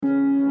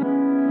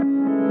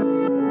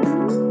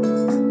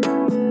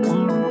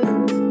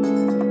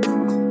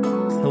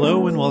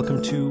Hello and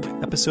welcome to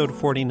episode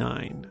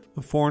 49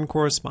 of Foreign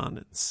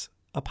Correspondence,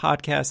 a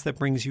podcast that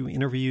brings you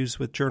interviews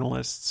with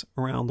journalists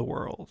around the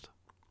world.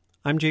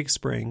 I'm Jake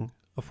Spring,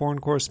 a foreign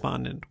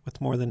correspondent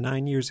with more than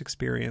 9 years'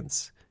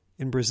 experience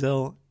in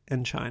Brazil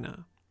and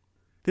China.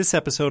 This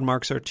episode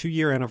marks our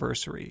 2-year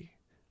anniversary.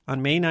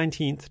 On May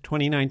 19th,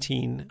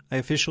 2019, I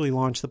officially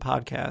launched the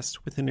podcast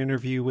with an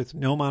interview with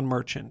Noman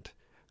Merchant,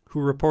 who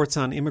reports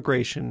on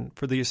immigration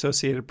for the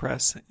Associated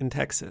Press in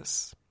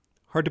Texas.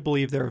 Hard to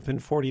believe there have been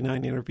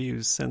 49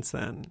 interviews since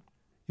then.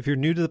 If you're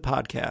new to the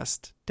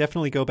podcast,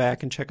 definitely go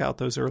back and check out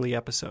those early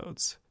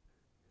episodes.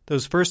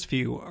 Those first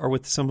few are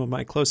with some of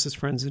my closest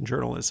friends in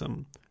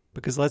journalism,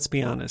 because let's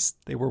be honest,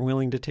 they were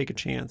willing to take a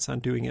chance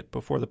on doing it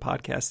before the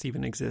podcast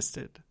even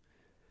existed.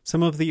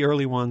 Some of the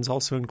early ones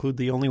also include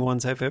the only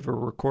ones I've ever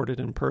recorded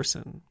in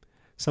person,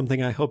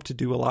 something I hope to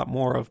do a lot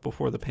more of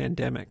before the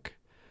pandemic,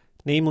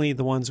 namely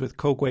the ones with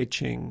Ko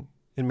Gui-ching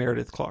and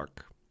Meredith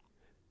Clark.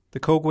 The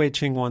Ko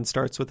Gui-ching one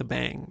starts with a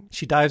bang.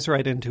 She dives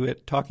right into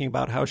it, talking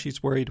about how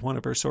she's worried one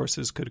of her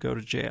sources could go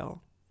to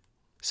jail.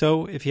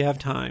 So, if you have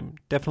time,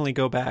 definitely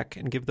go back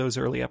and give those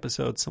early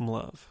episodes some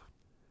love.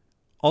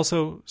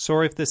 Also,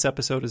 sorry if this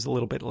episode is a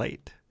little bit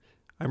late.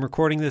 I'm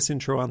recording this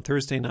intro on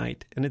Thursday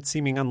night, and it's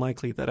seeming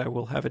unlikely that I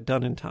will have it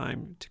done in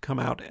time to come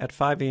out at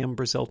 5 a.m.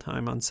 Brazil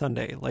time on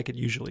Sunday like it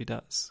usually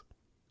does.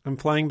 I'm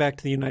flying back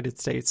to the United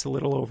States a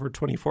little over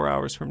 24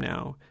 hours from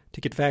now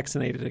to get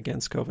vaccinated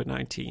against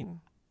COVID-19.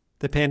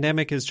 The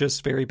pandemic is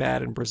just very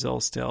bad in Brazil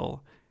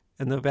still,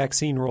 and the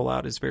vaccine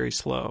rollout is very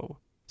slow,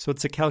 so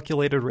it's a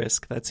calculated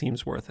risk that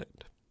seems worth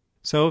it.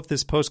 So if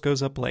this post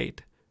goes up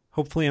late,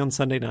 hopefully on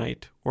Sunday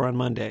night or on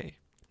Monday,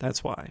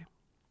 that's why.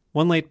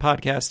 One late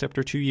podcast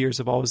after 2 years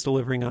of always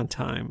delivering on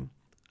time,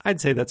 I'd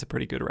say that's a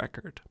pretty good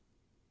record.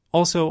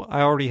 Also,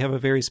 I already have a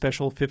very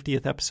special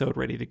 50th episode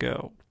ready to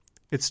go.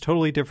 It's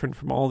totally different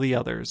from all the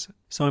others,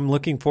 so I'm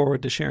looking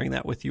forward to sharing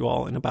that with you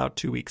all in about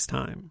 2 weeks'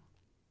 time.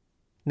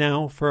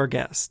 Now, for our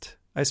guest,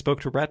 I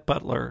spoke to Rhett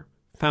Butler,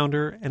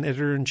 founder and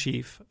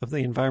editor-in-chief of the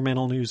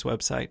environmental news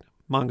website,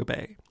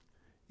 Mongabay.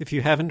 If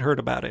you haven't heard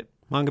about it,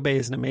 Mongabay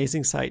is an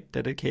amazing site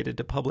dedicated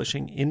to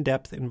publishing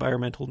in-depth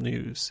environmental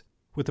news,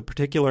 with a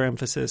particular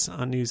emphasis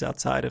on news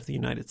outside of the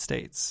United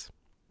States.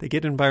 They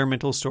get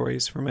environmental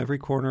stories from every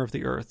corner of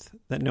the earth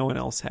that no one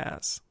else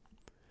has.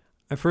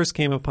 I first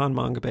came upon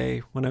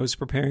Mongabay when I was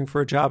preparing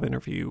for a job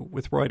interview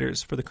with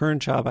Reuters for the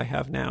current job I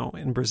have now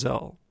in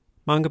Brazil.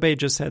 Mongabay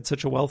just had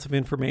such a wealth of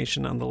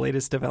information on the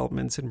latest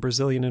developments in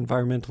Brazilian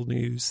environmental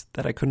news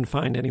that I couldn't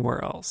find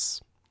anywhere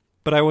else.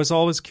 But I was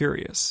always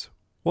curious.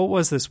 What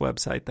was this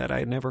website that I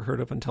had never heard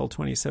of until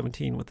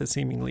 2017 with a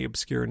seemingly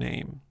obscure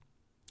name?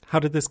 How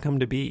did this come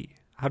to be?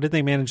 How did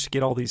they manage to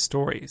get all these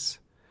stories?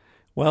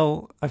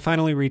 Well, I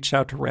finally reached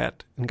out to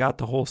Rhett and got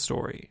the whole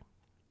story.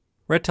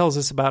 Rhett tells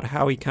us about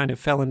how he kind of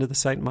fell into the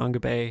site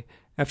Mongabay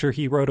after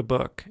he wrote a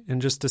book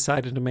and just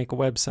decided to make a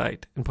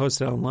website and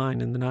post it online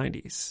in the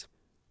 90s.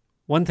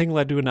 One thing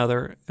led to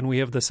another, and we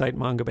have the site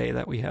Mongabay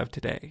that we have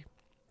today.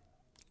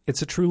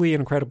 It's a truly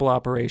incredible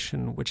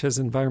operation which has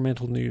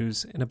environmental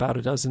news in about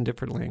a dozen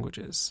different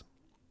languages.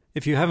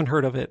 If you haven't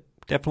heard of it,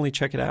 definitely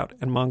check it out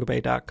at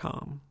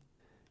mongabay.com.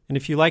 And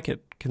if you like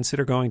it,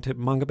 consider going to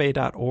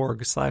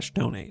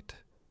mongabay.org/donate.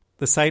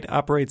 The site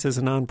operates as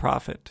a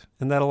nonprofit,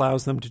 and that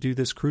allows them to do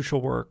this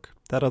crucial work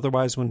that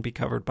otherwise wouldn't be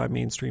covered by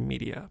mainstream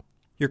media.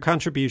 Your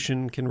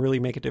contribution can really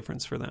make a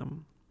difference for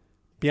them.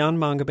 Beyond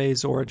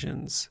Mongabay's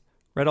origins,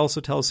 Rhett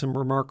also tells some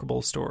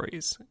remarkable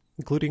stories,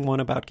 including one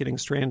about getting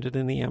stranded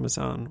in the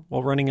Amazon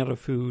while running out of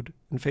food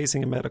and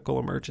facing a medical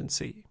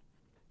emergency.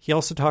 He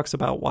also talks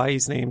about why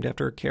he's named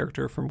after a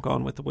character from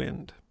Gone with the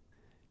Wind.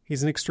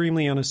 He's an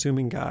extremely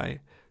unassuming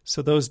guy,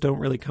 so those don't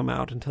really come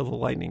out until the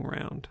lightning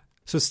round.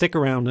 So stick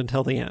around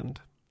until the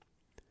end.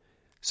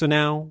 So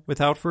now,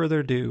 without further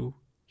ado,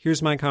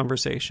 here's my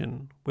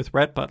conversation with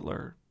Rhett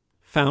Butler,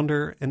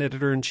 founder and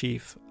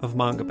editor-in-chief of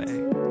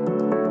Mongabay.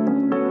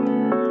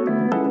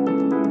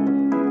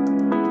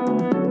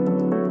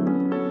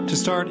 To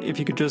start, if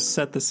you could just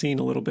set the scene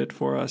a little bit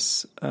for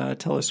us,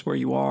 tell us where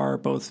you are,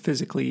 both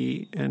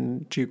physically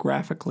and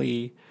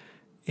geographically,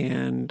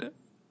 and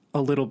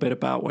a little bit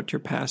about what your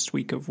past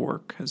week of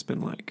work has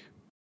been like.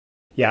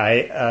 Yeah,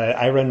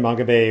 I run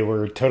Mongabay.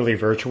 We're totally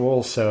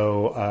virtual,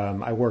 so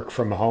I work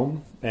from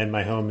home, and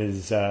my home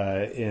is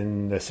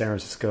in the San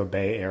Francisco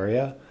Bay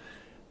Area.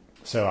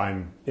 So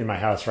I'm in my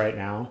house right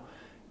now.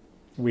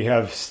 We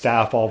have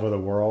staff all over the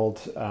world,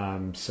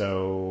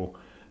 so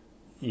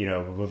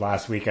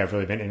last week I've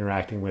really been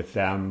interacting with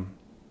them.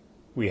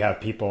 We have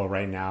people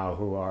right now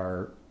who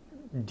are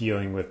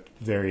dealing with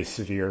very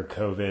severe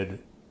COVID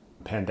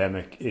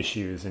pandemic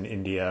issues in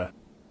India.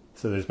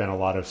 So there's been a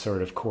lot of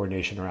sort of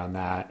coordination around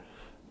that.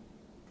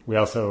 We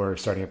also are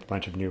starting up a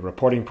bunch of new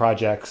reporting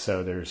projects.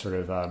 So there's sort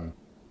of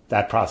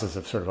that process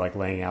of sort of like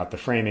laying out the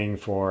framing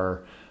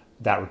for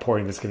that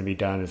reporting that's going to be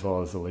done, as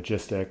well as the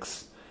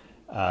logistics.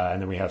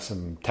 And then we have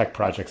some tech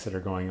projects that are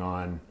going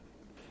on.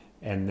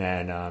 And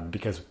then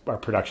because our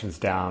production's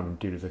down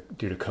due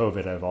to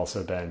COVID, I've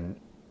also been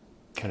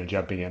kind of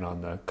jumping in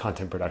on the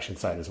content production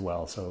side as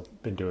well. So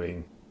been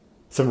doing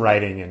some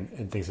writing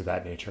and things of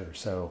that nature.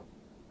 So,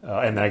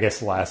 and then I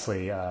guess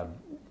lastly,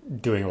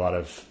 doing a lot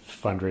of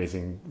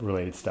fundraising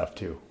related stuff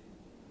too.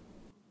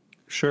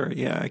 Sure.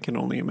 Yeah. I can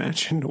only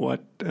imagine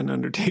what an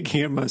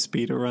undertaking it must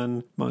be to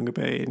run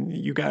Mongabay. And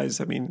you guys,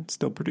 I mean,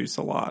 still produce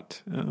a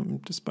lot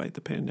despite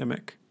the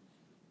pandemic.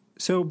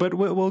 So, but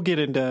we'll get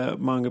into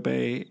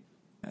Mongabay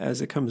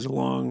as it comes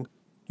along.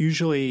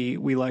 Usually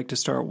we like to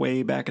start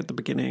way back at the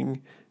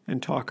beginning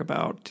and talk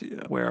about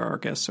where our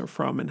guests are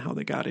from and how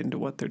they got into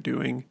what they're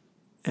doing.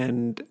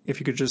 And if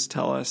you could just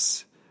tell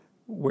us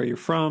where you're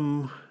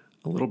from,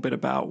 a little bit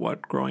about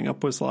what growing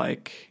up was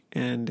like,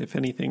 and if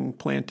anything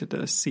planted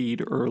a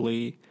seed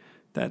early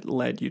that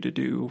led you to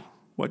do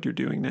what you're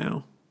doing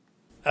now.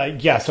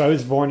 So I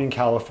was born in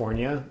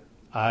California.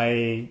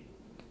 I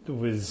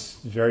was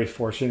very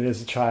fortunate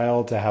as a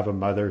child to have a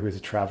mother who was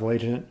a travel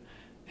agent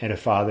and a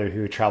father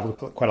who traveled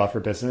quite a lot for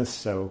business.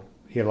 So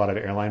he had a lot of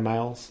airline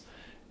miles.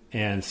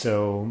 And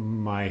so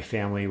my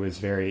family was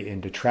very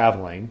into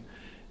traveling.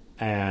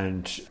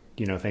 And,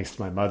 thanks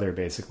to my mother,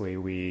 basically,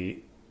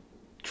 we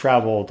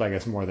traveled, I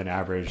guess, more than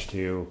average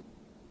to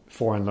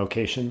foreign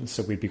locations.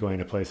 So we'd be going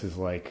to places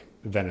like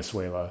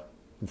Venezuela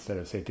instead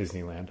of, say,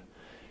 Disneyland.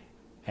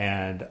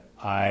 And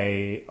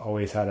I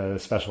always had a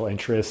special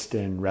interest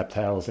in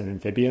reptiles and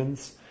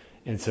amphibians.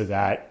 And so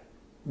that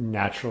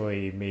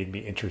naturally made me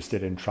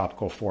interested in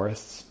tropical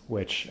forests,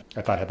 which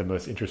I thought had the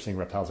most interesting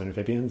reptiles and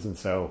amphibians. And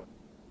so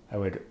I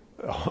would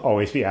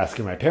always be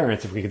asking my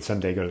parents if we could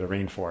someday go to the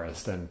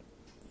rainforest. And,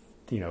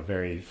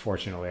 very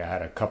fortunately I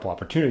had a couple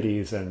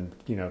opportunities and,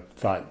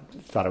 thought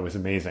it was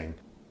amazing.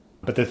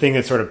 But the thing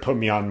that sort of put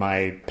me on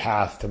my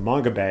path to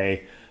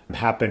Mongabay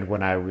happened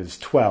when I was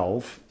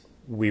 12.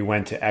 We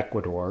went to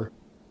Ecuador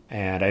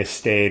and I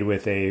stayed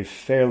with a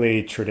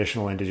fairly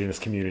traditional indigenous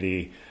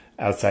community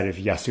outside of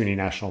Yasuni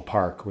National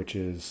Park, which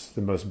is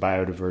the most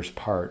biodiverse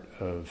part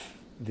of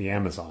the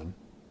Amazon.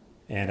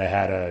 And I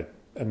had an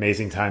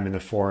amazing time in the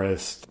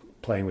forest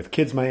playing with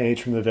kids my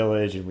age from the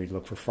village, and we'd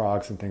look for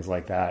frogs and things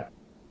like that.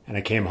 And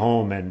I came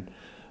home, and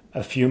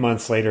a few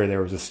months later,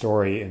 there was a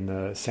story in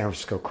the San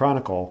Francisco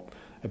Chronicle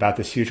about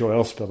this huge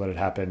oil spill that had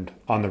happened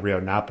on the Rio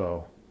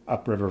Napo,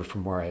 upriver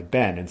from where I had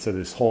been. And so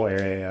this whole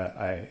area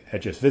I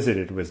had just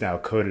visited was now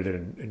coated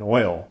in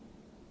oil.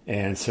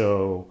 And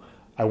so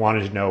I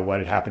wanted to know what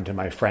had happened to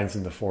my friends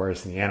in the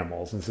forest and the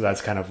animals. And so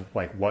that's kind of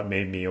like what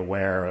made me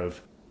aware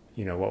of,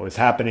 what was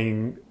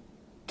happening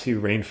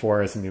to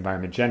rainforests and the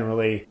environment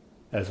generally,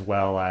 as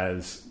well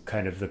as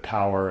kind of the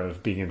power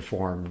of being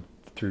informed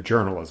through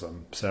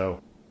journalism. So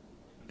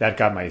that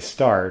got my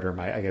start, or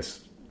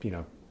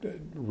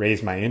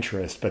raised my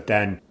interest. But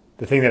then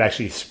the thing that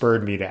actually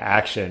spurred me to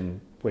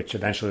action, which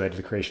eventually led to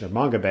the creation of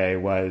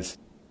Mongabay,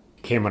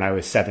 came when I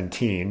was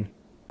 17.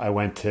 I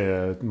went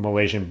to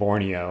Malaysian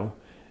Borneo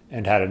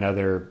and had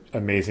another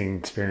amazing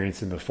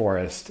experience in the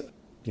forest.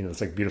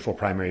 It's like beautiful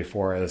primary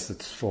forest.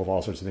 It's full of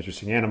all sorts of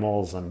interesting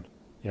animals. And,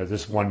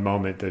 this one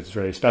moment that's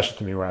really special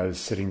to me where I was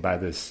sitting by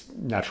this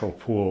natural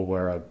pool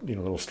where a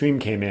little stream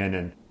came in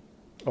and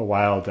a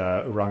wild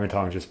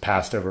orangutan just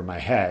passed over my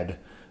head,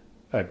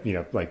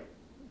 like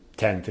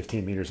 10,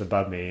 15 meters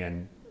above me,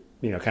 and,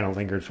 kind of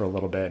lingered for a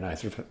little bit. And I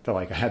sort of felt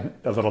like I had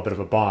a little bit of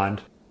a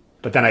bond.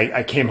 But then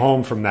I came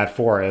home from that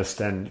forest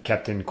and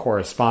kept in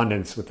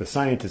correspondence with the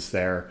scientists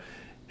there.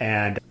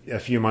 And a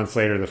few months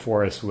later, the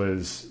forest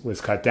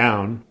was cut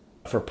down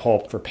for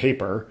pulp, for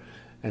paper.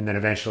 And then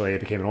eventually it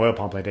became an oil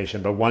palm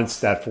plantation. But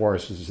once that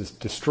forest was just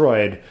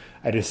destroyed,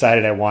 I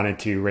decided I wanted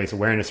to raise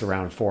awareness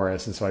around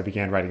forests. And so I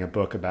began writing a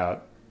book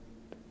about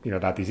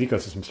these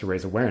ecosystems to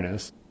raise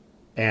awareness.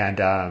 And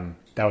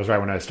that was right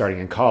when I was starting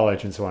in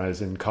college. And so when I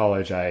was in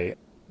college, I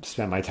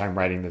spent my time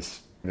writing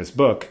this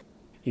book,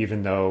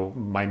 even though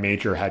my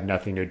major had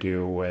nothing to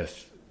do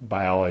with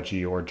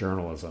biology or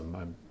journalism.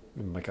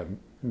 I'm like a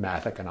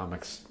math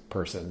economics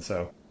person.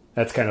 So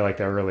that's kind of like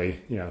the early,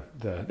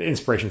 the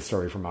inspiration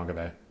story for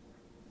Mongabay.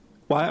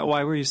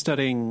 Why were you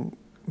studying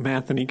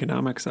math and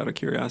economics out of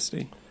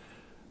curiosity?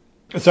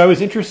 So I was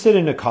interested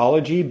in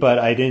ecology, but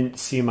I didn't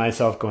see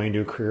myself going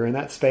to a career in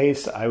that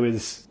space. I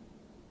was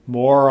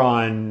more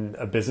on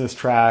a business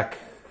track.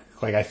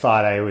 Like I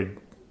thought I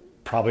would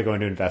probably go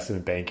into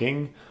investment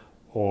banking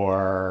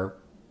or,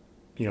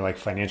 like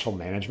financial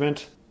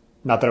management.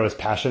 Not that I was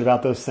passionate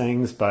about those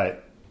things,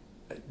 but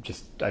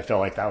I felt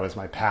like that was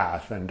my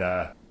path. And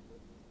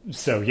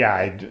so,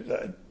 yeah,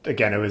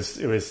 again, it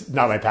was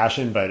not my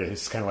passion, but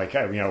it's kind of like,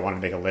 I wanted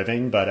to make a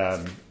living.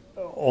 But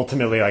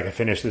ultimately, like I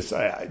finished this,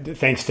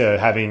 thanks to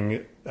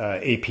having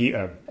AP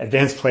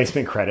advanced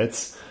placement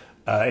credits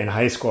in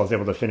high school, I was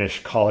able to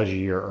finish college a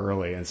year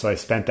early. And so I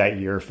spent that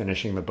year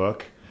finishing the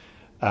book.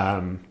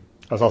 I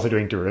was also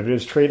doing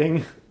derivatives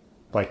trading,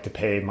 like to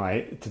pay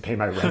my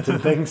rent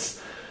and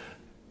things.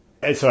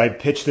 And so I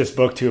pitched this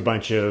book to a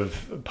bunch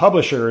of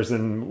publishers,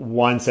 and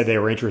one said they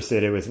were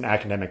interested. It was an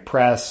academic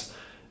press.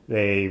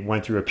 They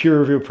went through a peer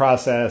review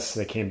process.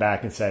 They came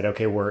back and said,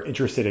 okay, we're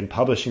interested in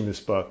publishing this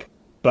book,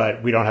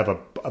 but we don't have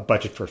a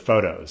budget for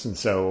photos. And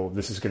so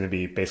this is going to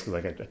be basically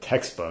like a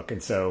textbook.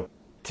 And so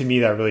to me,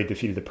 that really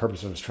defeated the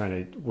purpose of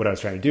what I was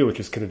trying to do, which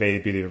was convey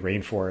the beauty of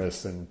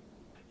rainforests and,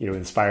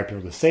 inspire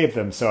people to save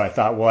them. So I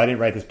thought, well, I didn't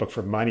write this book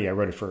for money. I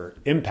wrote it for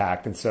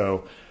impact. And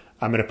so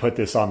I'm going to put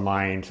this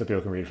online so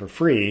people can read it for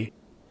free.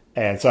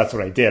 And so that's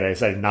what I did. I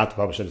decided not to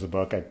publish it as a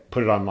book. I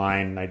put it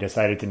online, and I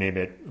decided to name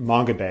it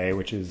Mongabay,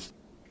 which is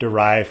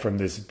derived from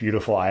this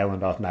beautiful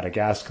island off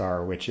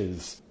Madagascar, which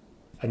is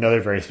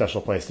another very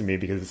special place to me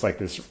because it's like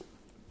this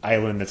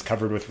island that's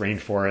covered with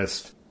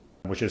rainforest,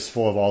 which is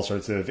full of all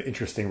sorts of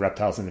interesting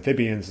reptiles and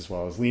amphibians, as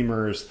well as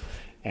lemurs.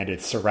 And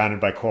it's surrounded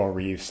by coral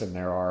reefs, and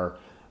there are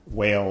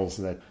whales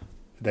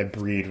that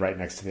breed right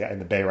next to in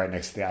the bay right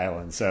next to the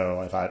island. So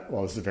I thought,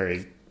 well, this is a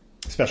very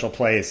special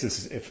place.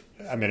 If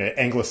I'm going to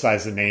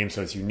anglicize the name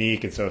so it's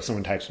unique, and so if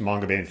someone types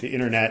Mongabay into the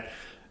internet,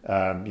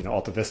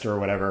 Alta Vista or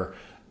whatever,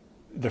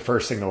 the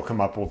first thing that will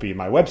come up will be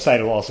my website.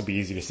 It'll also be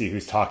easy to see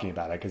who's talking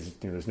about it because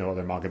there's no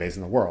other Mongabays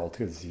in the world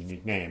because it's a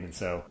unique name. And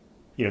so,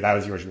 that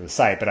was the origin of the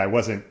site. But I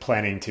wasn't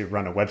planning to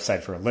run a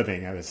website for a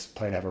living. I was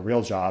planning to have a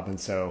real job. And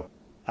so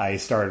I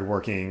started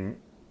working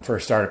for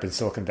a startup in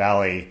Silicon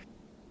Valley,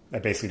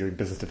 basically doing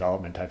business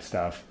development type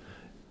stuff.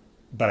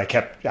 But I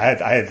had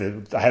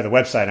the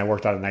website, and I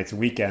worked on it nights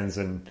and weekends,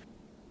 and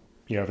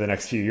over the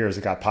next few years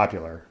it got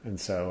popular. And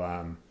so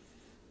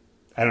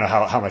I don't know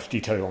how much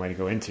detail you want me to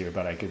go into,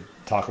 but I could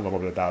talk a little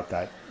bit about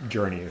that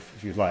journey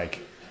if you'd like.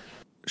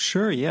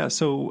 Sure, yeah.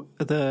 So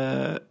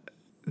the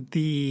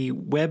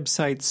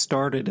website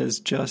started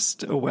as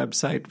just a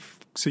website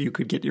so you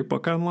could get your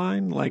book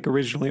online? Like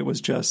originally it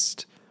was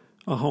just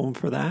a home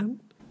for that?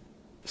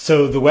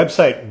 So the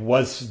website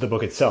was the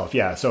book itself,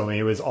 yeah. So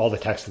it was all the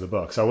text of the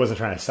book. So I wasn't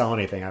trying to sell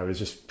anything. I was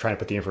just trying to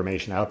put the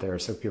information out there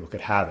so people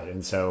could have it.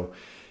 And so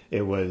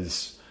it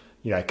was,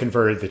 I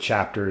converted the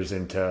chapters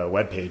into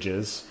web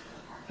pages,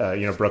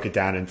 broke it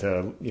down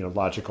into,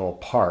 logical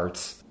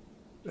parts.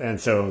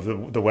 And so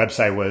the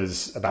website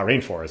was about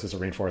rainforests. It's a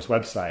rainforest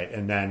website.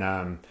 And then,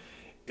 and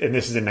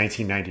this is in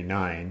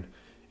 1999.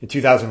 In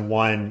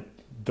 2001,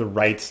 the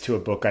rights to a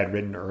book I'd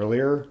written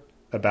earlier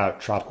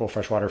about tropical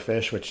freshwater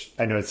fish, which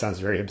I know it sounds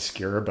very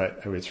obscure,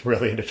 but I was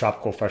really into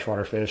tropical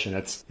freshwater fish, and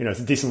it's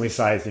a decently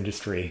sized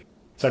industry.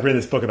 So I've written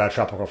this book about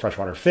tropical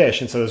freshwater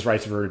fish, and so those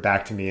rights reverted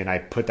back to me, and I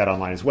put that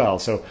online as well.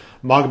 So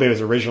Mongabay was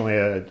originally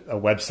a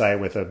website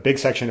with a big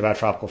section about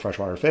tropical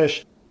freshwater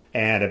fish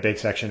and a big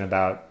section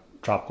about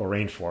tropical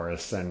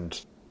rainforests. And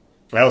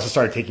I also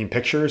started taking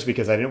pictures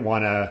because I didn't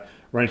want to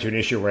run into an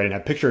issue where I didn't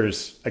have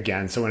pictures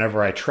again. So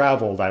whenever I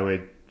traveled, I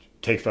would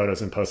take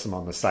photos and post them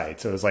on the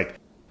site. So it was like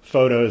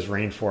photos,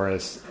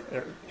 rainforests,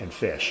 and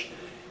fish.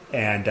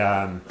 And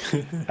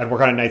I'd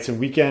work on it nights and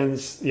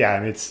weekends. Yeah, I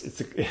mean,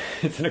 it's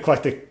an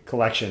eclectic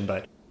collection,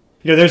 but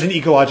there's an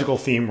ecological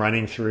theme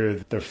running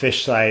through the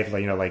fish site.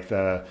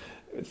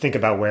 Think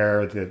about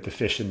where the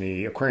fish in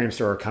the aquarium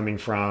store are coming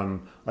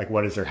from. Like,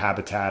 what is their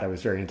habitat? I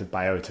was very into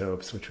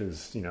biotopes, which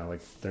was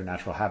their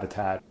natural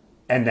habitat.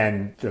 And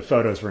then the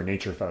photos were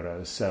nature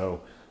photos.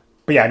 So,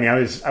 but yeah, I mean,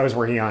 I was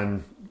working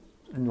on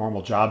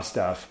normal job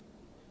stuff.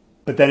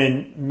 But then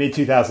in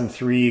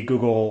mid-2003,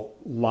 Google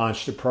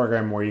launched a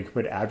program where you could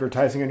put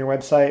advertising on your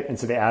website. And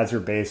so the ads are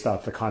based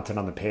off the content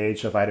on the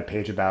page. So if I had a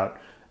page about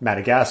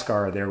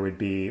Madagascar,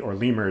 or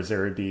lemurs,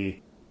 there would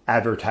be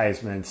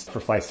advertisements for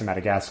flights to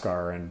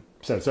Madagascar. And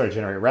so it started to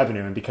generate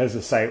revenue. And because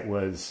the site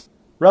was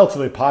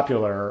relatively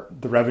popular,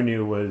 the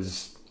revenue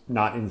was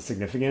not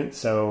insignificant.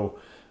 So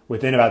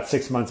within about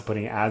 6 months of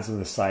putting ads on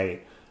the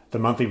site, the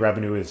monthly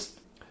revenue is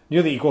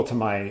nearly equal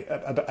to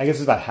I guess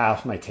it's about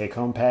half my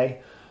take-home pay.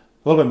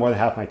 A little bit more than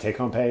half my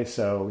take-home pay,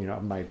 so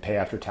my pay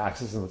after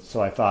taxes. And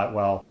so I thought,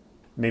 well,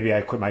 maybe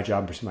I quit my job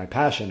and pursue my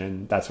passion,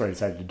 and that's what I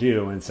decided to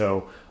do. And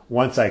so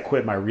once I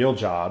quit my real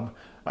job,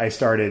 I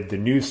started the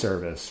news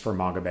service for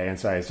Mongabay, and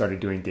so I started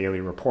doing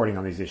daily reporting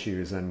on these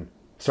issues and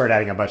started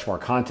adding a bunch more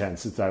content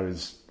since I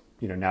was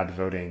now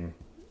devoting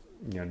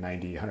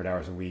 90, 100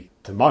 hours a week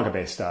to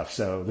Mongabay stuff.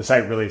 So the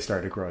site really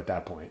started to grow at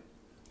that point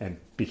and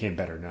became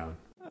better known.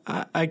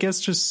 I guess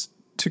just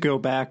to go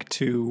back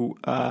to,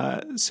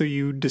 so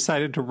you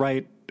decided to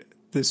write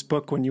this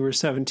book when you were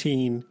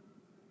 17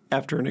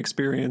 after an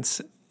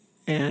experience,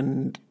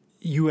 and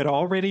you had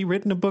already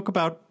written a book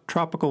about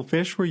tropical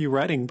fish. Were you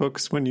writing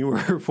books when you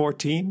were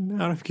 14,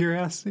 out of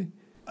curiosity?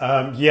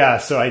 Yeah,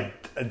 so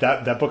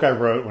that book I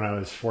wrote when I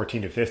was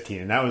 14 to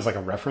 15, and that was like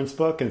a reference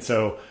book. And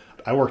so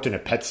I worked in a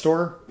pet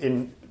store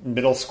in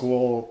middle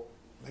school.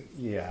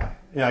 Yeah,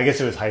 I guess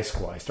it was high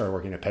school. I started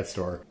working in a pet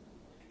store,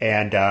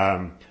 and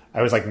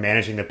I was like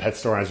managing the pet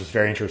store, and I was just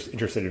very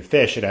interested in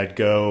fish, and I'd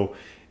go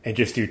and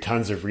just do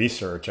tons of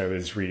research. I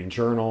was reading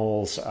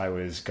journals, I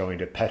was going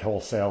to pet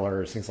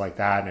wholesalers, things like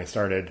that, and I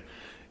started,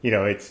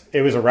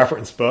 it was a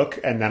reference book,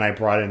 and then I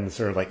brought in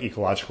sort of like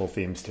ecological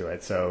themes to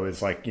it. So it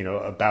was like,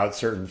 about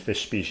certain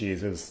fish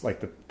species. It was like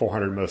the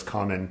 400 most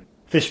common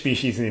fish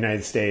species in the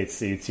United States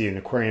that you'd see in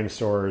aquarium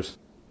stores,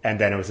 and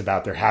then it was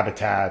about their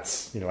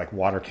habitats, like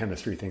water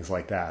chemistry, things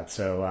like that.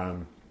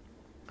 So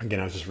again,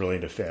 I was just really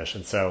into fish,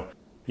 and so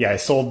Yeah, I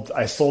sold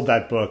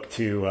that book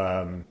to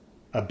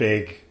a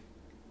big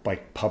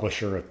like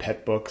publisher of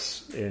pet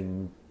books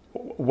in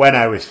when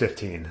I was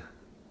 15.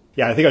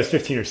 Yeah, I think I was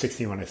 15 or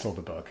 16 when I sold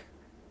the book.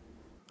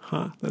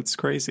 Huh, that's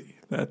crazy.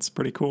 That's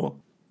pretty cool.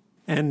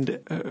 And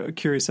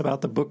curious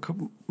about the book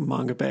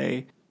Manga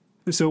Bay.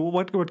 So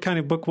what kind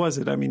of book was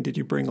it? I mean, did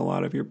you bring a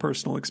lot of your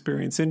personal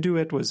experience into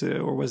it? Was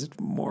it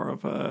more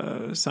of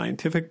a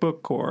scientific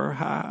book, or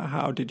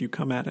how did you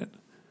come at it?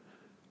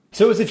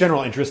 So it was a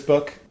general interest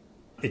book.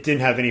 It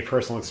didn't have any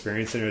personal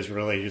experience, and it was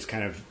really just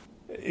kind of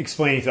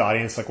explaining to the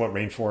audience like what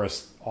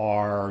rainforests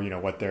are,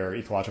 what their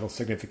ecological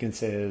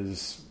significance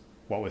is,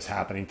 what was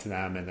happening to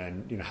them, and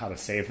then how to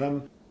save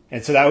them.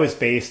 And so that was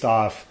based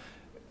off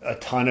a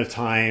ton of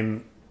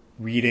time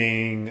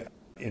reading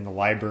in the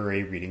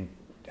library, reading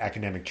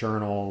academic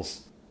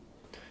journals,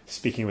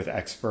 speaking with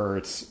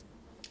experts.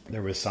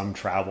 There was some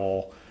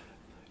travel.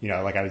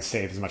 Like I would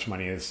save as much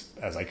money as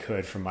I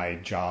could from my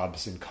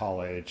jobs in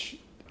college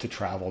to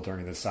travel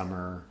during the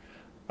summer,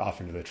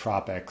 often to the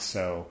tropics.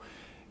 So,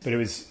 but it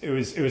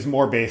was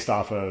more based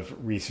off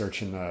of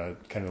research in the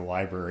kind of the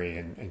library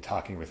and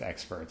talking with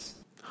experts.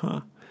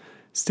 Huh.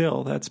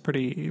 Still, that's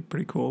pretty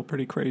cool,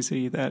 pretty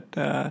crazy.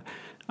 That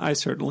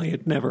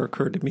it never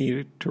occurred to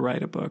me to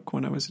write a book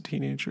when I was a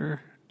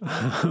teenager.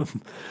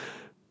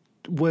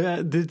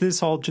 Did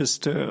this all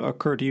just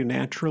occur to you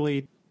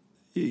naturally?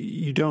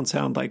 You don't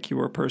sound like you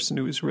were a person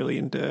who was really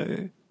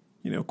into,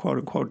 quote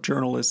unquote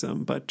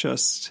journalism, but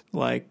just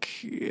like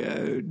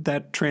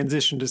that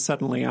transition to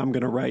suddenly I'm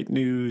going to write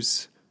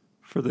news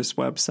for this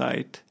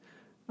website.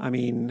 I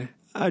mean,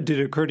 did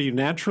it occur to you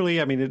naturally?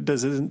 I mean, it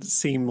doesn't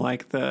seem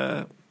like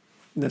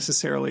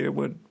necessarily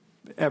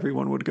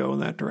everyone would go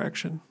in that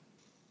direction.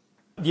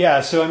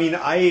 Yeah, so I mean,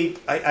 I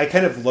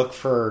kind of look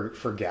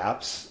for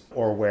gaps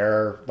or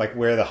where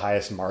the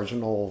highest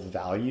marginal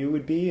value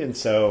would be, and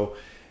so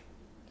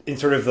in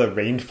sort of the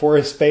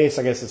rainforest space,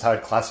 I guess is how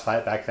I'd classify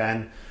it back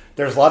then.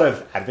 There's a lot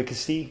of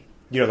advocacy,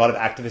 a lot of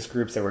activist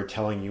groups that were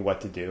telling you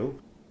what to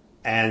do,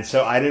 and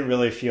so I didn't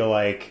really feel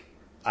like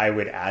I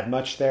would add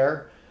much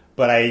there,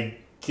 but I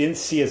didn't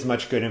see as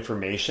much good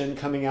information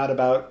coming out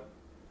about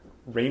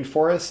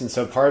rainforests, and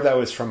so part of that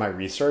was from my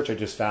research. I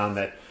just found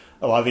that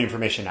a lot of the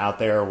information out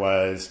there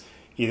was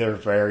either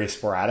very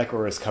sporadic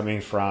or was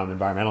coming from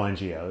environmental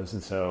NGOs.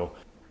 And so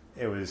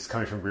it was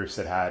coming from groups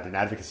that had an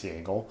advocacy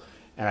angle.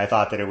 And I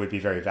thought that it would be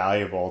very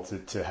valuable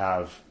to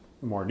have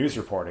more news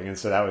reporting. And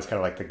so that was kind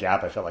of like the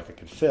gap I felt like I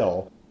could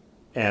fill.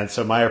 And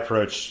so my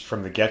approach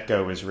from the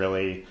get-go was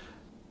really,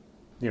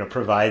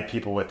 provide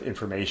people with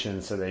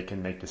information so they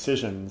can make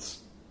decisions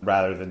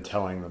rather than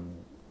telling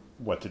them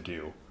what to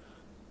do.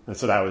 And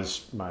so that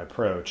was my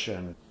approach.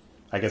 And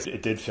I guess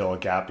it did fill a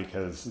gap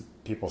because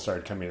people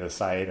started coming to the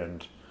site,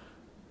 and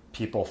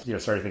people,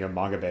 started thinking of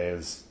Manga Bay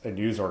as a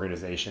news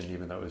organization,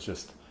 even though it was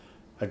just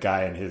a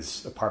guy in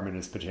his apartment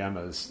in his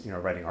pajamas,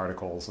 writing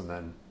articles and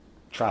then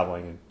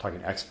traveling and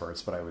talking to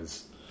experts. But I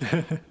was,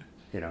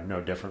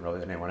 no different really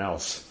than anyone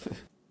else.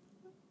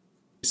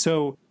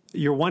 So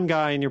you're one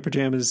guy in your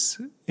pajamas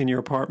in your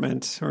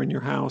apartment or in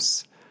your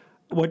house.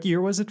 What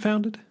year was it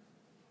founded?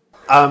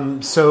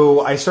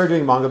 So I started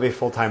doing Manga Bay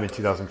full time in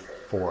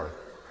 2004.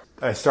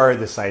 I started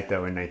the site,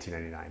 though, in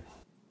 1999.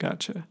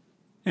 Gotcha.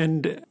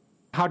 And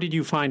how did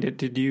you find it?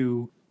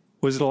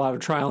 Was it a lot of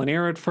trial and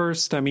error at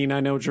first? I mean, I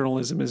know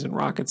journalism isn't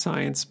rocket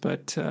science,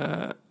 but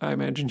I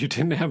imagine you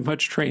didn't have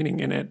much training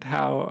in it.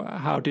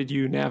 How did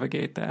you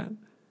navigate that?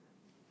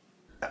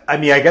 I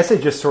mean, I guess I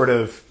just sort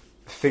of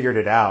figured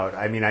it out.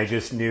 I mean, I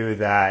just knew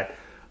that...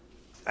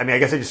 I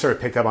guess I just sort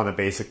of picked up on the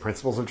basic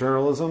principles of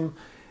journalism.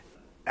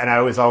 And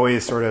I was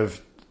always sort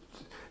of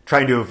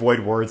trying to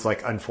avoid words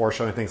like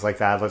unfortunately and things like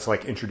that. That's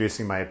like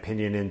introducing my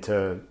opinion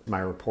into my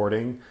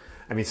reporting.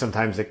 I mean,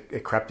 sometimes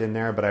it crept in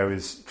there, but I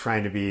was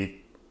trying to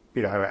be,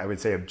 I would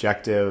say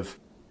objective.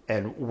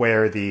 And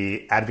where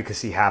the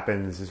advocacy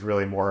happens is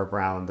really more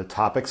around the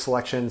topic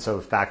selection. So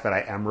the fact that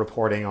I am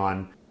reporting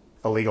on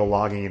illegal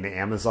logging in the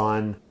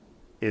Amazon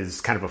is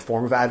kind of a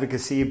form of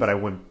advocacy, but I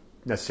wouldn't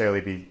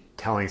necessarily be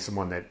telling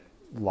someone that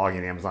logging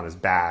in the Amazon is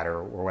bad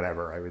or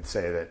whatever. I would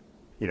say that,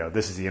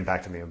 this is the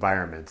impact on the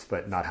environment,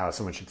 but not how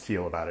someone should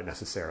feel about it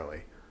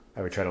necessarily.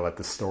 I would try to let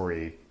the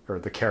story or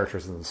the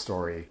characters in the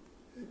story,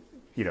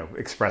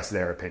 express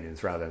their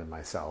opinions rather than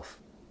myself.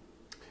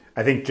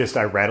 I think just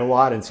I read a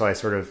lot, and so I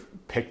sort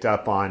of picked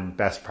up on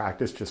best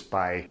practice just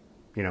by,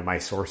 my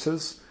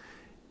sources,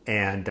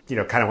 and,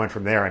 kind of went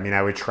from there. I mean,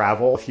 I would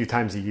travel a few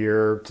times a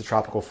year to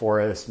tropical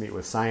forests, meet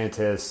with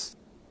scientists,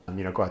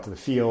 go out to the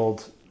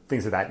field,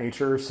 things of that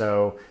nature.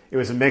 So it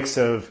was a mix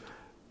of,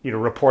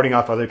 reporting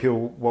off other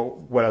people,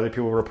 what other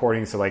people were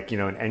reporting. So like, an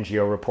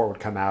NGO report would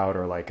come out,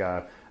 or like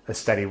a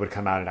study would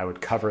come out, and I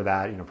would cover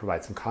that,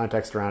 provide some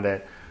context around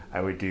it. I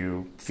would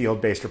do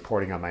field-based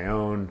reporting on my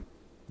own.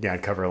 Yeah,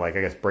 I'd cover like,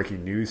 I guess,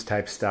 breaking news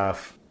type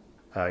stuff.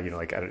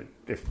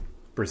 If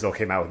Brazil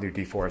came out with new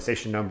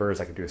deforestation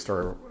numbers, I could do a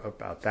story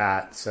about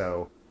that.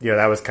 So,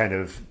 that was kind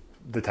of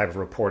the type of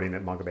reporting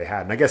that Manga Bay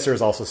had. And I guess there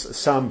was also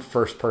some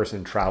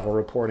first-person travel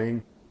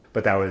reporting,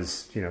 but that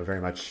was, very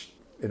much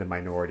in the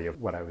minority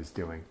of what I was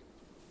doing.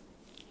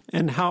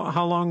 And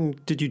how long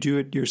did you do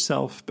it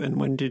yourself, and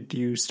when did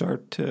you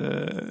start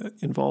to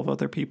involve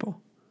other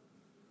people?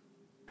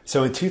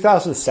 So in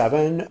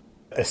 2007,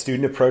 a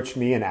student approached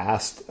me and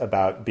asked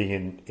about being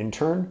an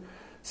intern.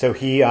 So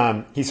he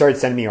started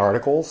sending me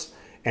articles,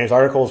 and his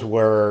articles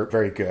were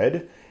very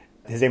good.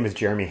 His name was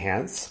Jeremy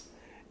Hance.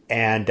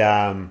 And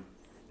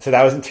so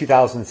that was in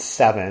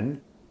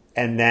 2007.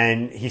 And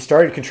then he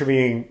started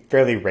contributing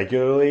fairly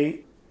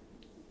regularly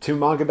to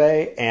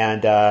Mongabay,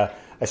 and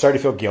I started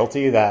to feel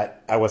guilty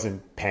that I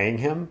wasn't paying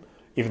him,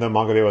 even though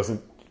Mongabay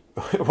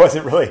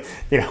wasn't really,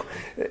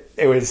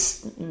 it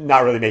was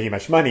not really making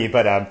much money,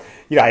 but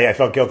I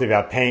felt guilty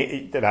about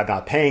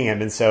not paying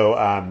him, and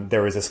so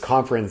there was this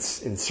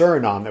conference in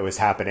Suriname that was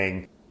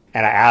happening,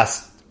 and I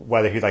asked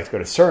whether he'd like to go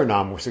to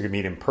Suriname so we could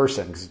meet in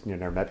person because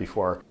never met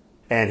before,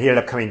 and he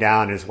ended up coming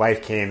down, and his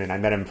wife came, and I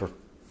met him for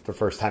the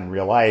first time in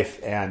real life,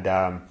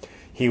 and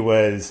he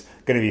was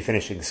going to be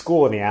finishing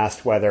school, and he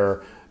asked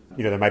whether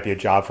there might be a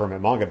job for him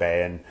at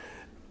Mongabay, and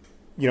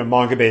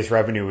Mongabay's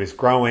revenue was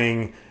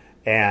growing,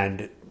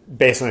 and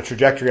based on the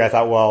trajectory, I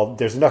thought, well,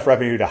 there's enough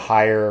revenue to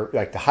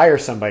hire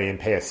somebody and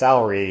pay a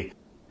salary,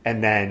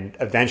 and then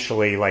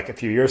eventually, like a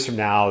few years from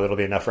now, there'll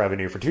be enough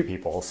revenue for two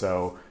people,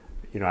 so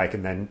I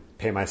can then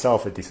pay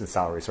myself a decent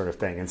salary, sort of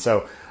thing. And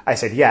so I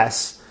said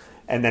yes,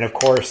 and then of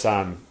course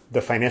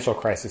the financial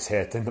crisis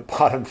hit, and the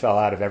bottom fell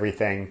out of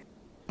everything.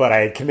 But I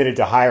had committed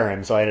to hire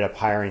him, so I ended up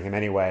hiring him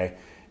anyway,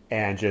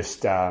 and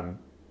just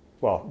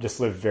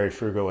lived very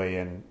frugally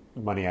and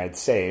money I'd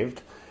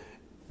saved.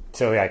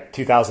 So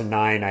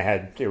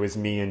 2009, it was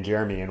me and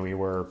Jeremy, and we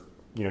were,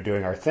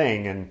 doing our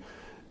thing. And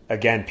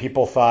again,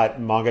 people thought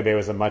Mongabay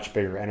was a much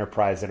bigger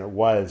enterprise than it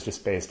was,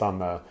 just based on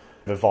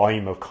the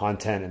volume of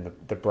content and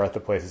the breadth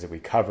of places that we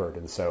covered.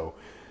 And so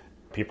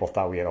people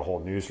thought we had a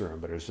whole newsroom,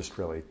 but it was just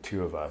really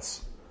two of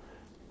us.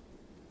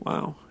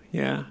 Wow.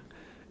 Yeah.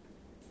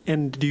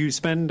 And do you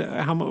spend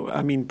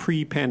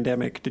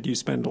pre-pandemic, did you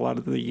spend a lot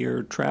of the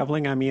year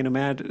traveling? I mean,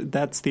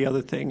 that's the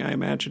other thing. I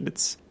imagine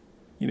it's,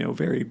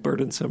 very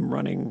burdensome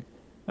running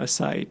a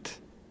site.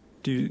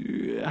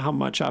 How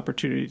much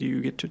opportunity do you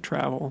get to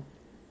travel?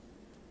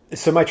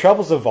 So my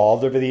travel's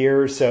evolved over the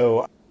years.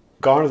 So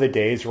gone are the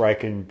days where I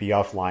can be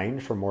offline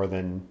for more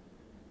than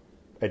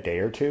a day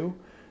or two,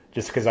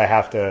 just because I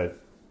have to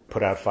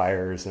put out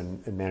fires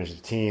and manage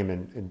the team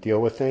and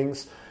deal with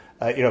things.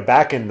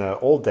 Back in the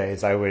old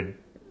days, I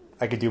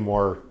could do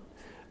more,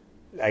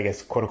 I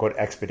guess, quote unquote,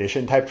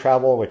 expedition type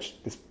travel, which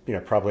is,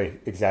 probably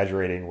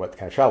exaggerating what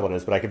kind of travel it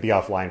is, but I could be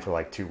offline for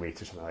like 2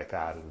 weeks or something like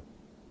that and,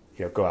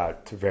 go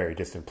out to very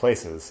distant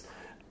places.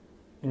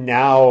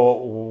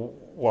 Now,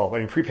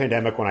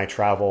 pre-pandemic when I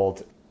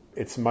traveled,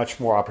 it's much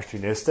more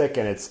opportunistic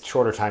and it's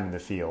shorter time in the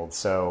field.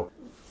 So,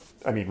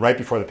 right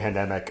before the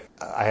pandemic,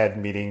 I had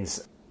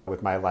meetings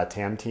with my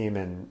LATAM team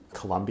in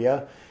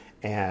Colombia,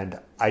 and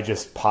I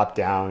just popped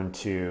down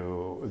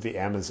to the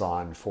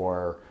Amazon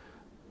for,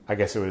 I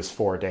guess it was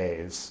 4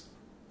 days.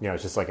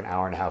 It's just like an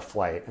hour and a half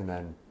flight and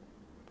then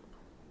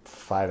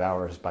 5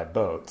 hours by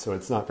boat. So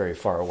it's not very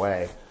far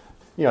away.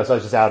 So I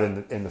was just out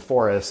in the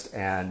forest,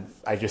 and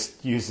I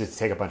just used it to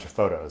take a bunch of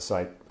photos.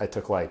 So I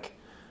took I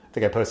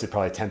think I posted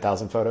probably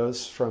 10,000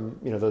 photos from,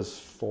 those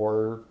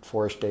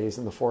 4-ish days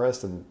in the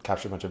forest, and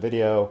captured a bunch of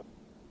video,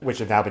 which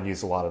have now been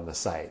used a lot on the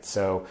site.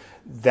 So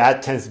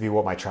that tends to be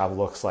what my travel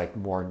looks like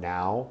more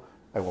now.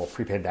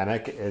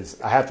 Pre-pandemic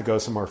is I have to go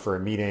somewhere for a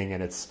meeting,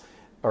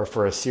 or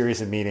for a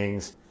series of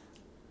meetings.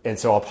 And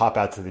so I'll pop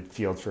out to the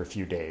field for a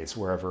few days,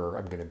 wherever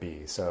I'm going to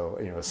be. So,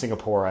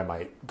 Singapore, I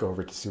might go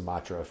over to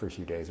Sumatra for a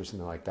few days or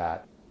something like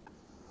that.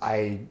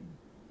 I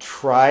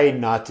try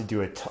not to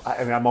do it.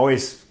 I'm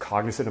always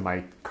cognizant of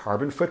my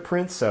carbon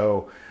footprint.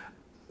 So,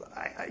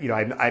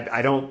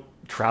 I don't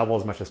travel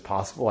as much as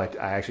possible. I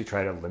actually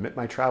try to limit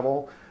my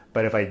travel.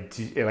 But if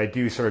I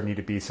do sort of need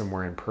to be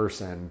somewhere in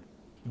person,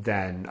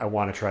 then I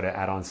want to try to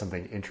add on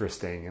something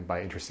interesting. And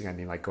by interesting, I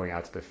mean like going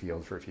out to the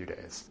field for a few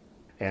days.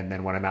 And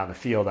then when I'm out in the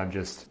field, I'm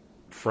just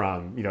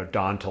from,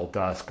 dawn till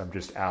dusk, I'm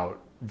just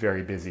out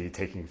very busy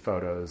taking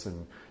photos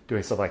and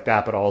doing stuff like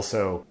that, but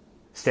also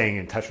staying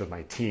in touch with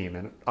my team.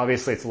 And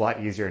obviously it's a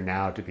lot easier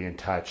now to be in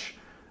touch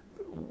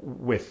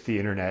with the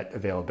internet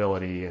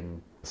availability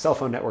and cell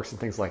phone networks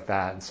and things like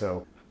that. And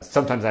so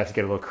sometimes I have to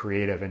get a little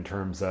creative in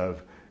terms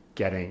of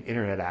getting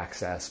internet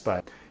access.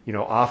 But,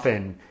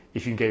 often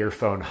if you can get your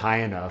phone high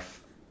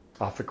enough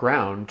off the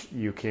ground,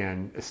 you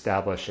can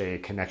establish a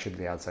connection to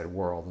the outside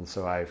world. And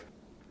so I've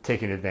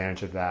taken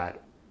advantage of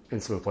that in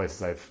some of the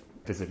places I've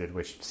visited,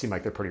 which seem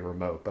like they're pretty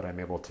remote, but I'm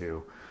able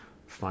to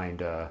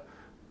find a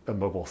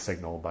mobile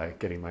signal by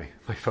getting my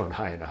phone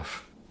high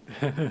enough.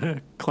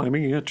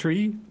 Climbing a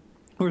tree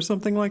or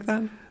something like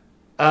that?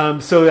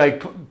 So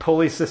like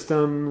pulley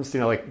systems,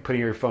 like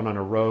putting your phone on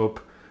a rope.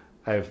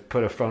 I've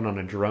put a phone on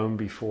a drone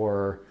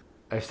before.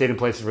 I've stayed in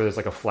places where there's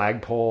like a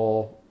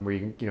flagpole where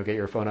you can, get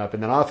your phone up.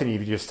 And then often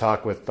you just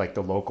talk with like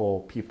the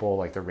local people,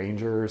 like the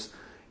rangers,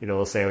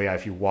 they'll say, oh yeah,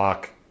 if you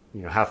walk,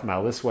 half a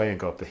mile this way and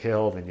go up the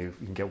hill, then you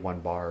can get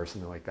 1 bar or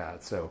something like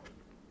that. So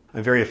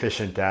I'm very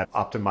efficient at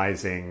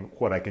optimizing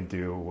what I can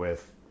do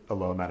with a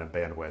low amount of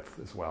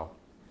bandwidth as well.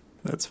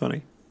 That's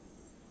funny.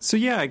 So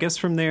yeah, I guess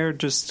from there,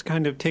 just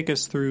kind of take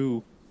us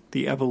through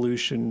the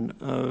evolution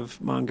of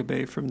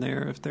Mongabay from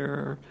there, if there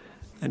are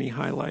any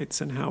highlights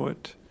and how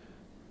it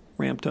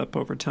ramped up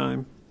over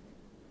time.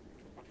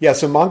 Yeah,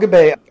 so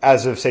Mongabay,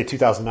 as of say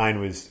 2009,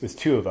 was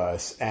two of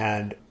us,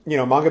 and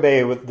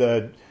Mongabay with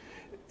the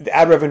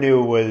ad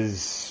revenue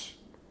was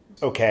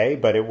okay,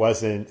 but it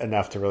wasn't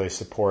enough to really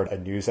support a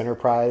news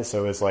enterprise.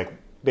 So it was like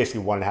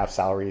basically 1.5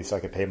 salaries, so I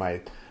could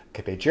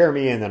pay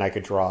Jeremy, and then I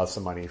could draw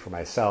some money for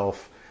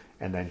myself,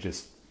 and then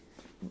just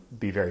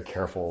be very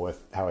careful with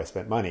how I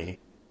spent money.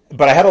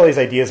 But I had all these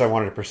ideas I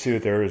wanted to pursue.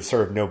 There was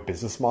sort of no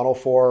business model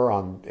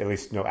at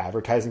least no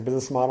advertising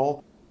business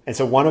model. And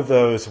so one of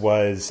those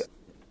was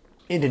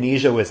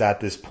Indonesia was at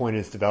this point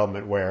in its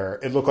development where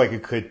it looked like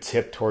it could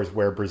tip towards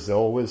where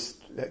Brazil was,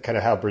 kind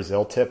of how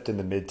Brazil tipped in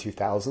the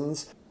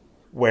mid-2000s,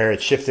 where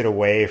it shifted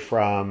away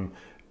from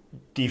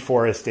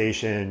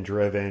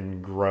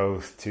deforestation-driven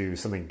growth to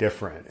something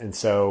different. And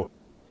so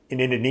in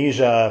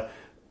Indonesia,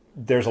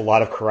 there's a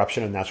lot of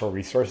corruption in the natural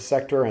resources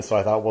sector. And so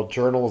I thought, well,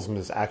 journalism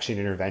is actually an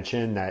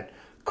intervention that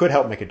could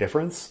help make a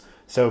difference.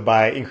 So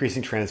by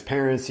increasing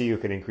transparency, you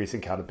could increase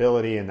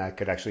accountability, and that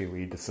could actually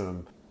lead to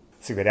some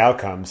good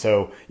outcomes.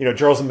 So,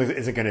 journalism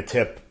isn't going to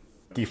tip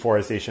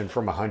deforestation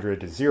from 100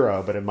 to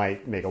 0, but it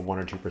might make a 1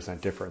 or 2%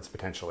 difference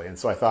potentially. And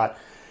so I thought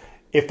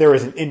if there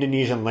was an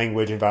Indonesian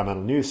language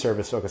environmental news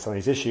service focused on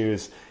these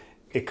issues,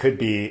 it could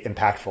be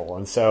impactful.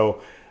 And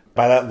so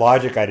by that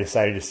logic, I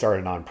decided to start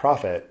a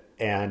nonprofit,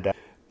 and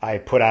I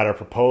put out a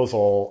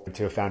proposal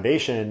to a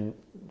foundation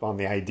on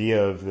the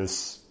idea of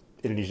this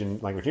Indonesian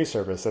language news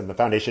service, and the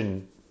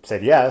foundation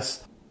said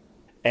yes.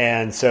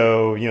 And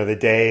so, the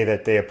day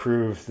that they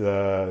approved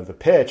the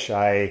pitch,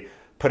 I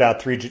put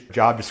out 3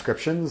 job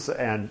descriptions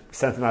and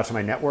sent them out to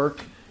my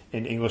network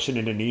in English and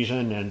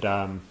Indonesian.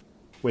 And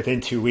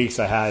within 2 weeks,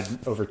 I had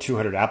over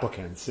 200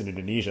 applicants in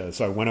Indonesia.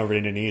 So I went over to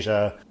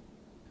Indonesia,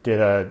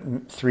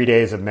 did 3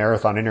 days of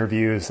marathon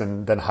interviews,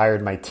 and then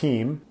hired my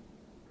team.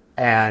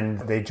 And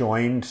they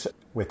joined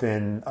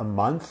within a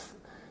month.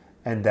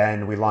 And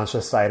then we launched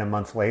the site a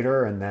month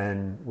later. And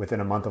then within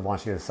a month of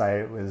launching the site,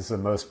 it was the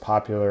most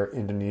popular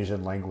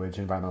Indonesian language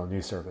environmental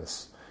news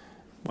service.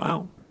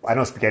 Wow. I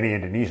don't speak any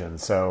Indonesian,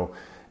 so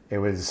it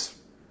was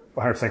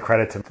 100%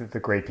 credit to the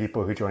great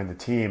people who joined the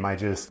team. I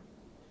just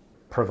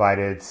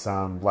provided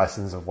some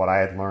lessons of what I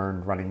had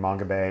learned running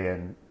Mongabay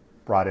and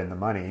brought in the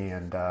money.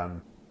 And,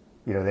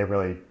 they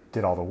really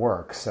did all the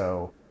work.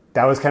 So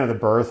that was kind of the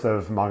birth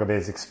of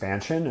Mongabay's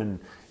expansion. And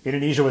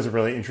Indonesia was a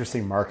really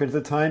interesting market at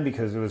the time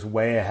because it was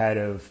way ahead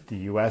of the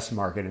US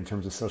market in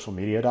terms of social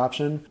media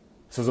adoption.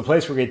 So it was a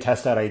place where we could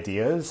test out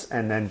ideas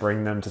and then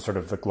bring them to sort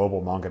of the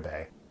global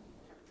Mongabay.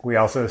 We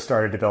also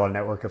started to build a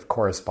network of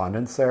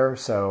correspondents there.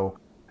 So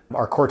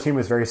our core team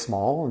was very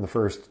small. In the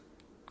first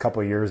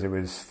couple of years, it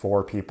was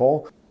 4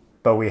 people.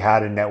 But we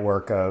had a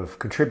network of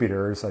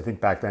contributors. I think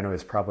back then it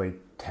was probably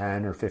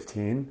 10 or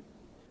 15.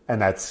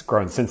 And that's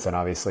grown since then,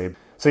 obviously.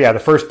 So yeah, the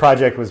first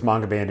project was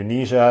Mongabay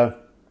Indonesia.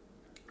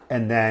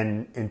 And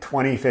then in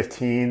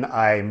 2015,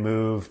 I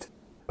moved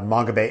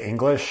Mongabay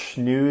English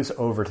News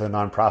over to the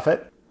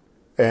nonprofit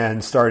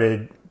and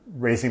started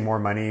raising more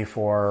money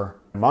for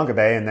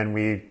Mongabay. And then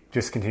we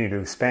just continued to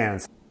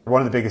expand.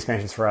 One of the big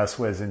expansions for us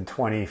was in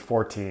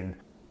 2014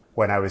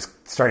 when I was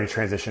starting to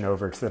transition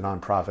over to the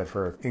nonprofit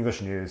for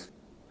English News,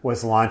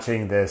 was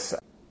launching this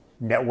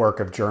network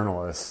of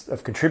journalists,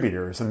 of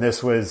contributors. And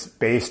this was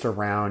based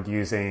around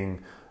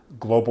using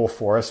Global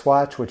Forest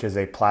Watch, which is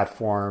a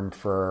platform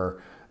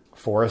for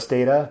forest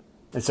data.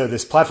 And so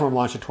this platform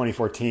launched in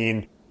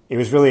 2014. It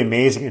was really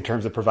amazing in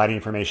terms of providing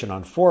information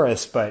on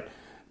forests, but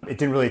it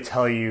didn't really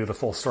tell you the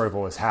full story of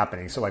what was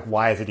happening. So like,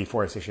 why is the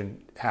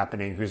deforestation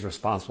happening? Who's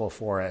responsible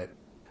for it?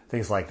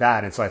 Things like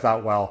that. And so I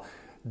thought, well,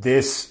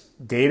 this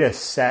data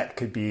set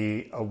could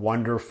be a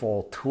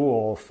wonderful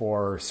tool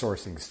for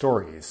sourcing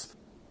stories.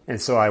 And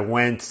so I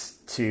went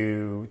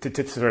to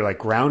sort of like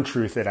ground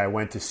truth it. I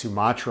went to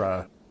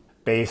Sumatra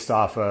based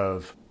off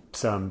of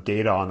some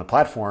data on the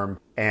platform.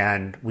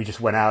 And we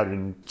just went out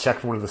and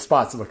checked one of the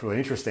spots that looked really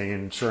interesting.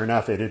 And sure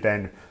enough, it had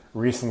been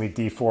recently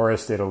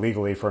deforested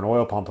illegally for an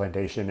oil palm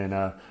plantation in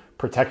a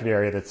protected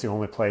area that's the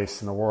only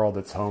place in the world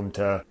that's home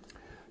to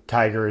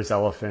tigers,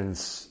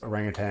 elephants,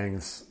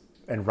 orangutans,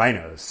 and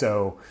rhinos.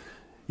 So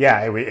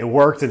yeah, it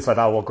worked. And so I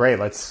thought, well, great,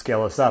 let's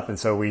scale this up. And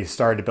so we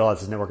started to build out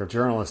this network of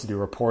journalists to do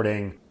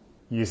reporting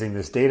using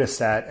this data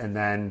set. And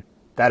then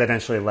that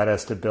eventually led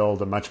us to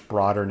build a much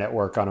broader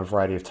network on a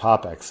variety of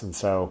topics. And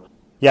so,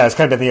 yeah, it's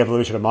kind of been the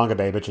evolution of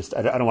Mongabay, but just,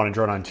 I don't want to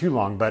drone on too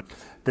long, but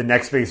the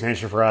next big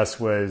expansion for us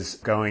was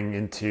going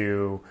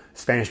into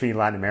Spanish-speaking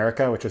Latin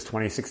America, which was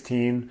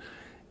 2016.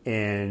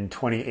 In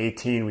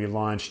 2018, we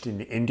launched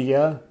in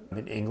India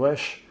in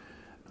English.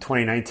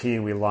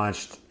 2019, we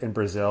launched in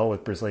Brazil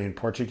with Brazilian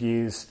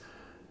Portuguese.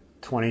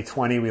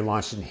 2020, we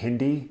launched in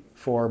Hindi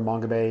for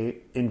Mongabay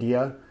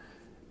India.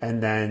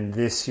 And then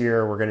this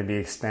year, we're going to be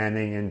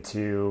expanding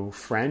into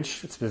French,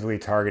 specifically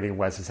targeting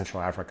West and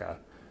Central Africa.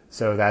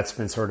 So that's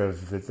been sort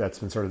of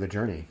the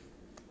journey.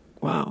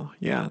 Wow.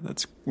 Yeah,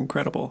 that's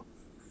incredible.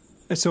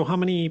 So how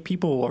many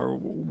people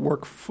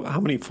how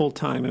many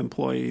full-time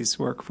employees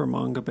work for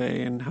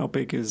Mongabay, and how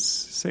big is,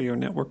 say, your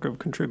network of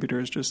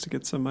contributors, just to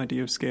get some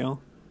idea of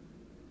scale?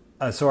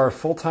 So our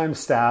full-time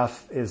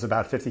staff is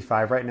about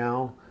 55 right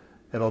now.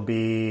 It'll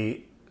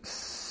be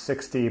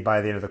 60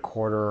 by the end of the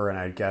quarter, and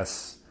I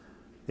guess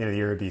the end of the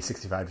year would be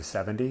 65 to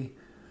 70.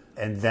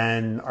 And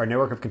then our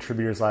network of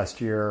contributors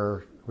last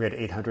year, we had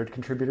 800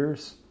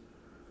 contributors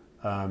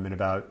in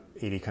about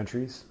 80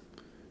 countries.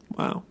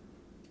 Wow.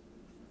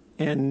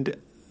 And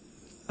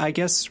I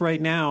guess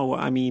right now,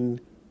 I mean,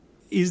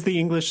 is the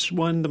English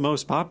one the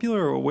most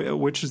popular, or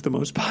which is the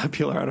most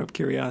popular, out of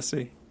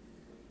curiosity?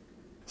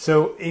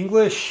 So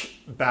English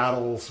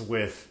battles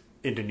with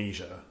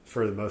Indonesia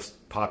for the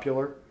most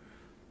popular.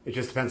 It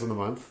just depends on the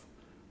month.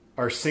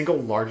 Our single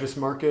largest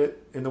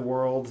market in the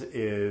world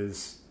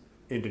is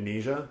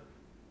Indonesia,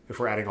 if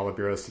we're adding all the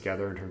bureaus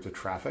together in terms of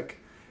traffic,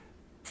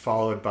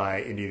 followed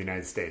by India and the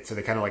United States. So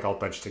they kind of like all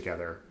bunch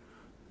together.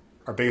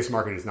 Our biggest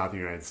market is not the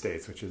United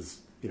States, which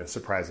is,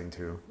 surprising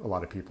to a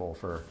lot of people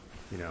for,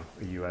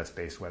 a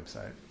US-based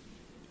website.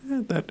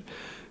 Yeah, that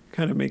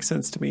kind of makes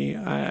sense to me.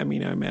 I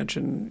mean, I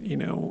imagine,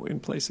 in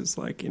places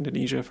like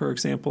Indonesia, for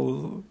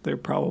example, there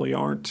probably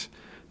aren't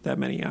that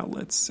many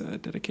outlets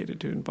dedicated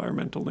to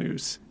environmental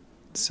news.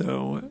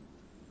 So,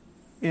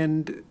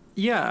 and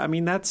yeah, I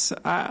mean,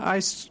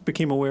 I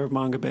became aware of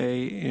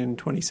Mongabay in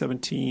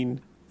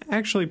 2017.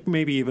 Actually,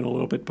 maybe even a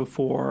little bit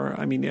before.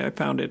 I mean, I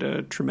found it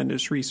a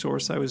tremendous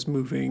resource. I was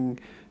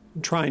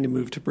trying to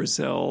move to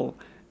Brazil,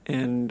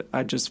 and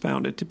I just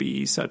found it to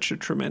be such a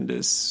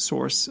tremendous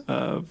source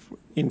of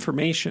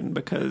information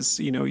because,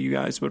 you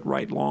guys would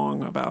write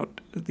long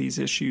about these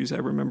issues. I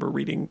remember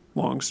reading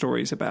long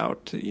stories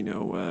about,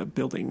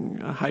 building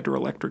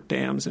hydroelectric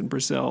dams in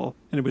Brazil,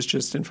 and it was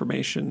just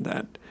information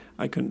that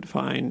I couldn't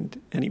find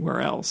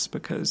anywhere else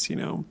because,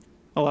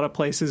 a lot of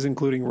places,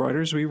 including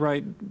Reuters, we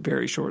write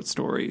very short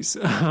stories.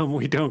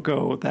 We don't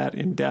go that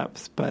in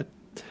depth, but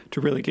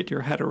to really get your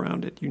head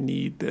around it, you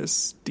need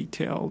this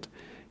detailed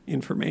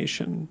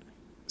information.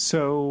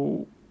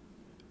 So,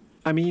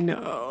 I mean,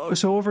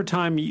 so over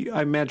time,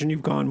 I imagine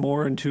you've gone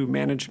more into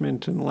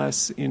management and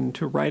less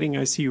into writing.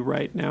 I see you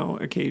write now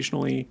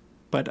occasionally,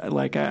 but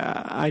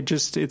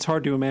it's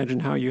hard to imagine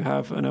how you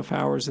have enough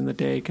hours in the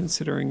day,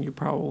 considering you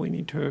probably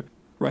need to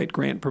write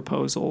grant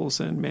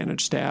proposals and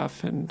manage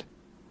staff and,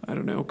 I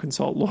don't know,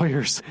 consult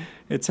lawyers.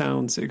 It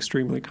sounds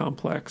extremely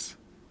complex.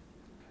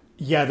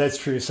 Yeah, that's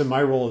true. So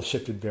my role has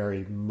shifted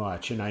very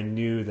much, and I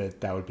knew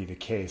that would be the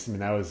case. I mean,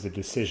 that was the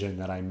decision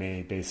that I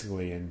made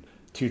basically in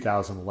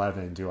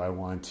 2011. Do I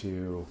want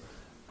to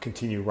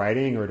continue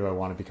writing, or do I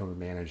want to become a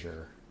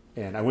manager?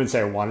 And I wouldn't say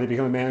I wanted to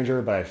become a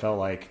manager, but I felt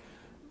like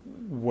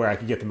where I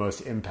could get the most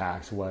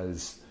impact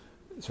was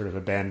sort of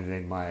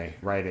abandoning my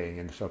writing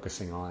and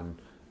focusing on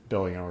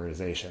building an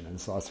organization. And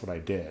so that's what I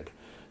did.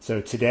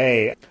 So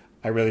today,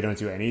 I really don't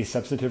do any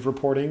substantive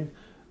reporting,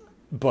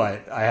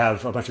 but I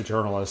have a bunch of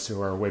journalists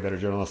who are way better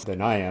journalists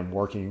than I am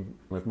working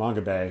with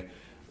Mongabay.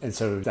 And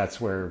so that's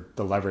where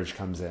the leverage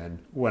comes in.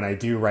 When I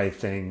do write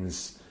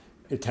things,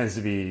 it tends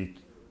to be,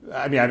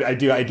 I mean, I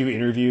do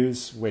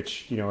interviews,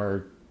 which,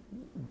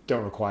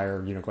 don't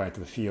require, going out to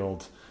the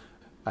field.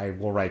 I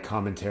will write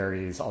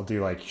commentaries. I'll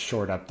do like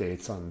short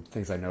updates on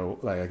things I know,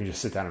 like I can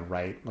just sit down and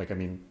write. Like, I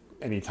mean,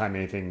 anytime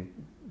anything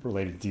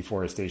related to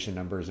deforestation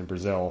numbers in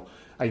Brazil,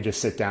 I can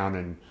just sit down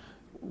and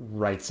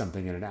write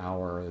something in an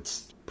hour.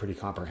 It's pretty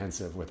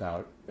comprehensive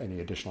without any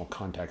additional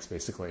context,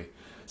 basically.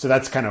 So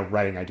that's kind of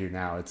writing I do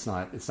now. It's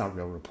not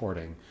real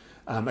reporting.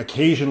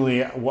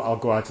 Occasionally, I'll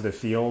go out to the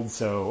field.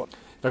 So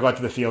if I go out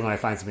to the field and I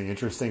find something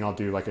interesting, I'll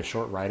do like a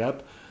short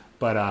write-up.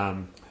 But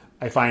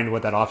I find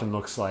what that often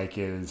looks like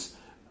is,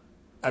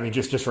 I mean,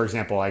 just for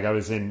example, like I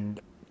was in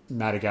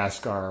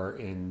Madagascar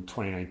in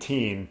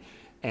 2019,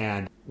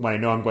 and when I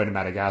know I'm going to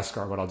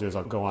Madagascar, what I'll do is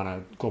I'll go on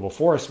a global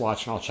forest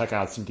watch and I'll check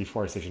out some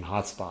deforestation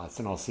hotspots,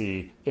 and I'll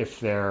see if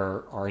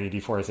there are any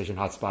deforestation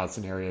hotspots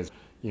in areas,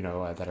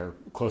 that are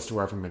close to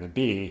wherever I'm going to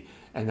be.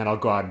 And then I'll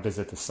go out and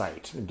visit the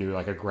site and do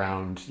like a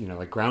ground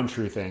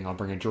truthing. I'll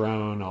bring a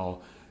drone,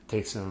 I'll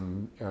take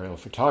some aerial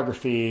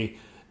photography,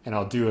 and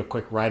I'll do a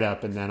quick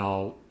write-up, and then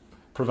I'll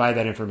provide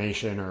that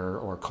information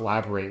or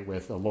collaborate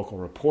with a local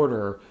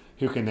reporter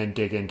who can then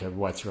dig into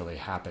what's really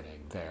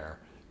happening there,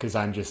 because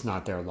I'm just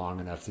not there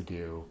long enough to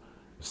do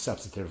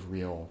substantive,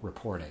 real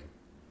reporting.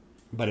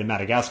 But in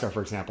Madagascar,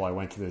 for example, I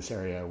went to this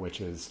area which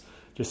has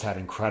just had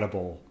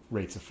incredible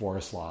rates of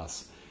forest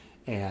loss.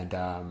 And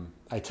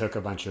I took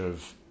a bunch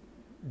of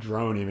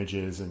drone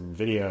images and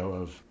video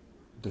of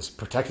this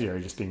protected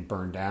area just being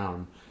burned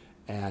down.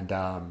 And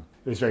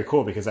it was very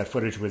cool because that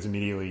footage was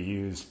immediately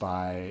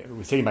it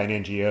was taken by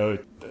an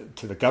NGO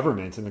to the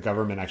government, and the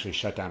government actually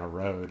shut down a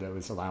road that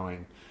was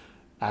allowing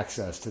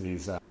access to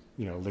these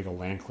legal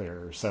land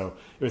clearers. So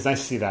it was nice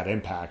to see that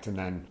impact. And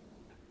then,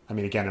 I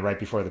mean, again, right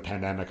before the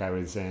pandemic, I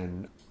was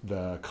in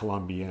the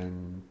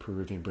Colombian,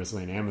 Peruvian,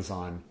 Brazilian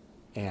Amazon,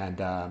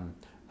 and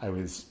I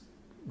was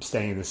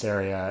staying in this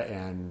area,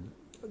 and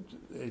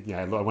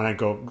when I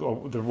go,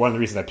 one of the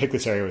reasons I picked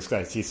this area was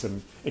because I see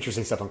some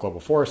interesting stuff on Global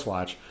Forest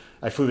Watch.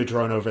 I flew the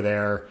drone over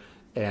there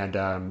and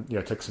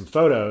took some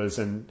photos,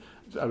 and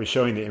I was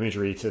showing the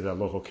imagery to the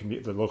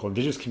local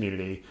indigenous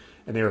community,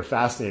 and they were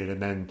fascinated.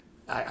 And then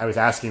I was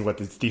asking what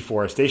this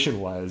deforestation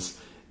was,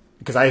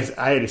 because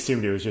I had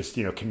assumed it was just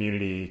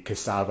community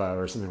cassava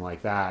or something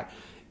like that,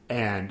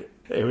 and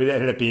it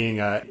ended up being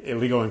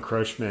illegal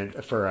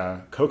encroachment for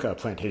a coca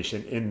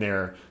plantation in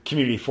their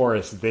community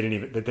forest that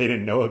they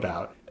didn't know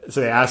about.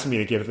 So they asked me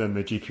to give them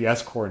the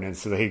GPS coordinates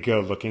so they could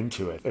go look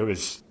into it. It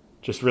was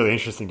just really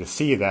interesting to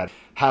see that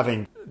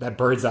having that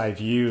bird's eye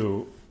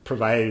view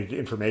provided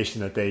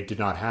information that they did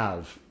not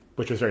have,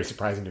 which was very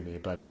surprising to me.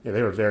 But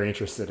they were very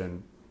interested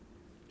in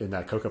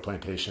that coca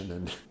plantation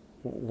and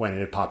when it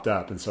had popped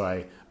up. And so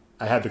I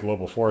had the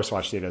Global Forest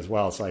Watch data as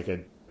well, so I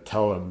could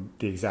tell them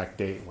the exact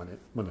date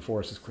when the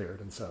forest was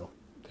cleared. And so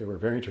they were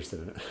very interested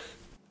in it.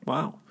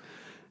 Wow.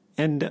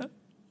 And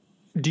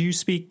do you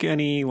speak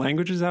any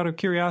languages out of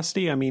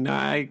curiosity? I mean,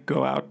 I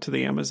go out to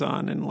the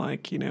Amazon and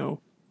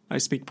I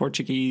speak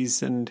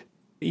Portuguese, and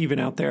even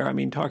out there, I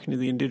mean, talking to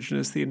the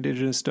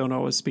indigenous don't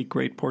always speak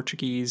great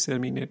Portuguese. I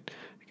mean, it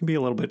can be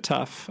a little bit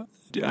tough.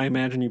 I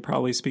imagine you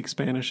probably speak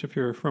Spanish if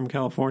you're from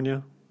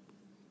California.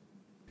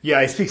 Yeah,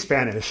 I speak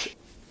Spanish.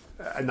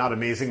 Not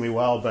amazingly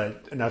well,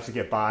 but enough to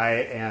get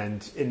by.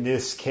 And in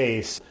this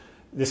case,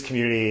 this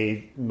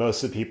community,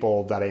 most of the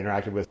people that I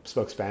interacted with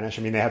spoke Spanish.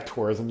 I mean, they have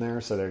tourism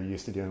there, so they're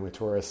used to dealing with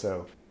tourists.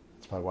 So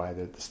that's probably why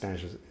the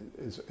Spanish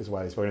is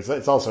widely spoken.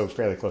 It's also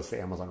fairly close to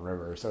the Amazon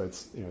River, so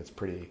it's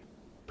pretty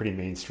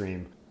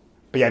mainstream.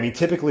 But yeah, I mean,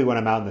 typically when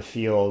I'm out in the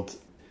field,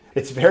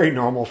 it's very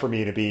normal for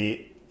me to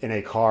be in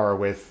a car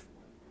with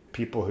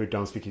people who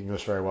don't speak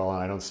English very well,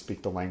 and I don't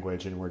speak the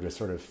language, and we're just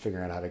sort of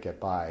figuring out how to get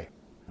by.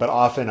 But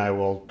often I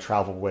will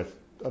travel with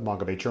a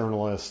Mongabay Bay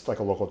journalist, like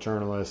a local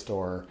journalist,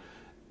 or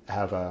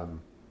have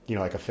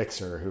like a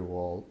fixer who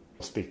will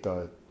speak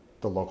the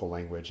local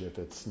language if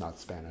it's not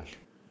Spanish.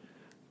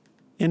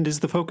 And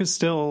is the focus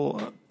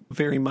still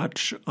very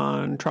much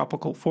on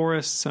tropical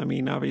forests? I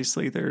mean,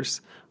 obviously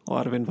there's a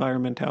lot of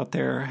environment out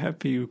there.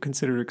 Have you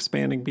considered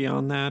expanding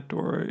beyond that,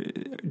 or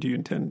do you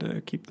intend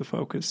to keep the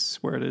focus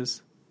where it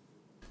is?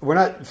 We're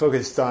not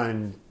focused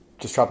on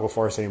just tropical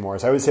forests anymore.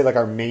 So I would say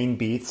our main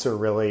beats are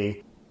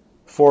really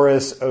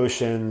forests,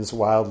 oceans,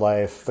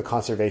 wildlife, the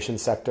conservation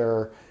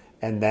sector,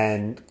 and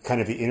then kind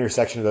of the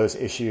intersection of those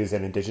issues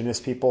and indigenous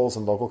peoples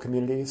and local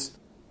communities.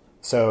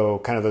 So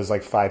kind of those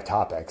 5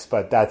 topics.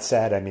 But that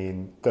said, I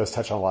mean, those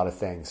touch on a lot of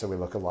things. So we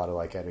look a lot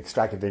of at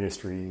extractive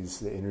industries,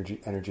 the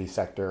energy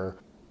sector.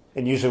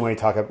 And usually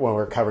when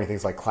we're covering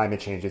things like climate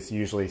change, it's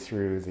usually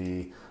through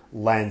the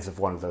lens of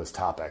one of those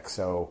topics.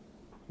 So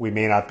we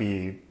may not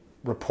be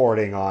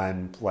reporting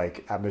on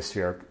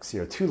atmospheric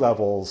CO2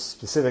 levels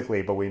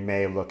specifically, but we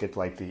may look at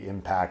the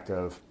impact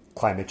of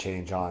climate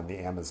change on the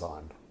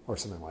Amazon or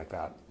something like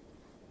that.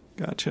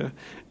 Gotcha.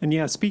 And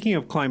yeah, speaking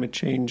of climate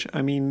change,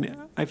 I mean,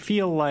 I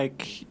feel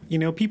like,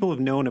 people have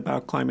known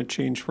about climate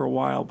change for a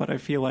while, but I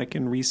feel like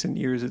in recent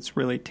years it's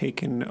really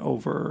taken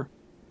over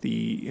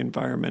the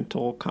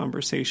environmental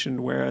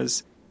conversation.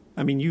 Whereas,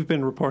 I mean, you've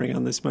been reporting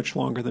on this much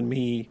longer than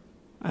me.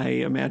 I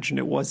imagine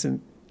it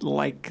wasn't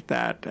like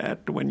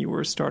that when you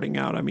were starting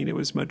out. I mean, it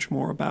was much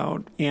more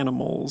about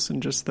animals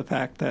and just the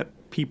fact that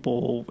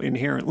people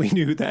inherently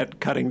knew that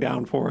cutting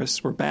down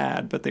forests were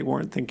bad, but they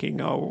weren't thinking,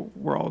 oh,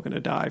 we're all going to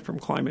die from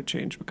climate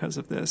change because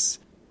of this.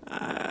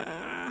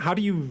 How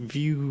do you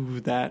view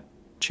that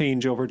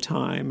change over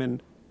time?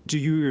 And do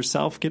you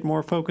yourself get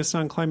more focused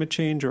on climate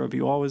change, or have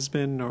you always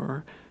been,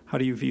 or how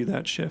do you view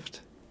that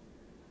shift?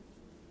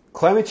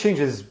 Climate change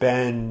has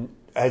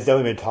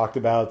definitely been talked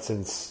about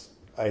since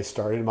I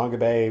started in Mongabay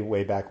Bay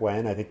way back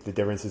when. I think the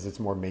difference is it's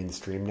more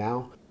mainstream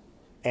now,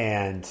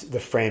 and the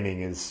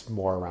framing is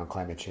more around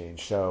climate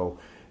change. So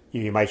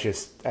you might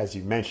just, as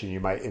you mentioned,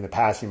 in the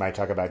past you might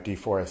talk about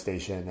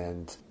deforestation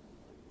and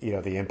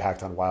the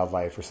impact on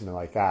wildlife or something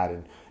like that,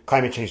 and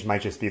climate change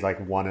might just be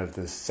one of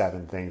the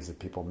 7 things that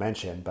people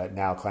mention. But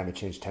now climate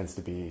change tends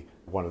to be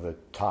one of the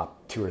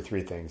top 2 or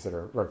 3 things that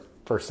are, or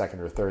first,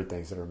 second, or third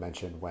things that are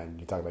mentioned when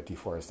you talk about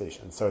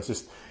deforestation. So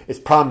its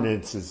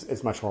prominence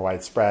is much more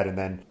widespread, and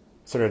then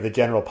sort of the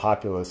general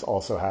populace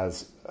also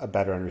has a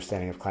better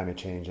understanding of climate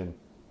change. And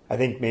I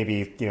think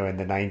maybe, in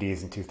the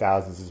 90s and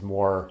 2000s is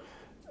more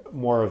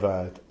of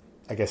a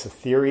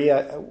theory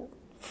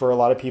for a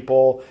lot of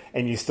people.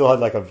 And you still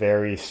had a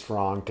very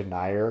strong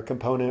denier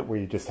component where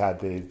you just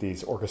had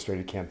these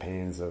orchestrated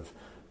campaigns of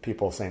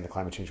people saying the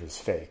climate change was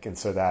fake. And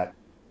so that,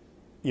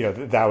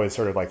 that was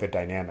sort of the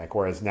dynamic.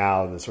 Whereas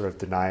now the sort of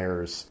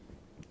deniers,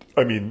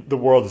 I mean, the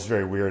world is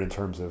very weird in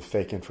terms of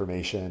fake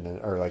information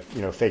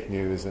or fake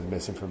news and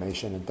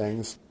misinformation and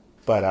things.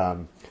 But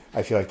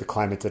I feel like the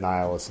climate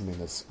denial is something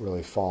that's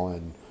really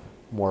fallen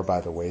more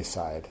by the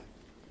wayside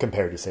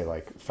compared to, say,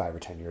 5 or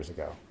 10 years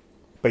ago.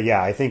 But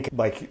yeah, I think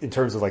in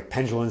terms of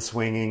pendulum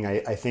swinging,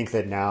 I think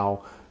that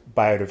now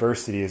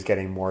biodiversity is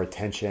getting more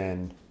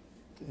attention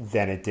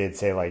than it did,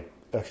 say,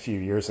 a few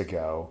years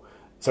ago.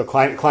 So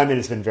climate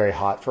has been very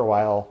hot for a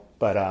while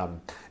But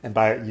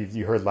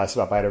you heard less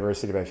about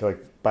biodiversity, but I feel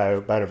like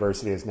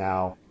biodiversity is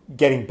now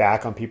getting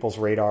back on people's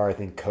radar. I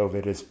think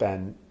COVID has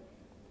been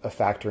a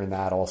factor in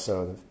that.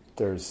 Also,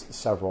 there's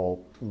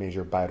several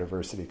major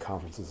biodiversity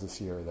conferences this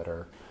year that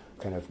are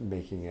kind of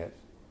making it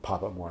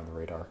pop up more on the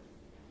radar.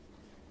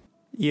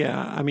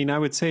 Yeah, I mean, I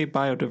would say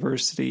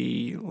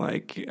biodiversity,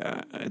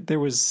 there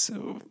was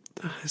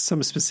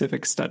some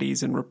specific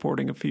studies and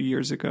reporting a few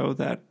years ago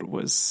that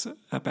was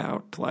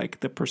about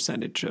like the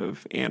percentage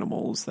of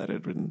animals that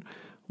had been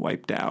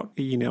wiped out,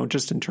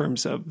 just in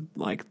terms of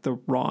like the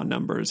raw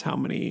numbers, how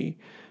many,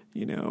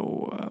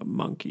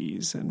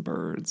 monkeys and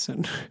birds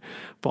and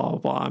blah, blah,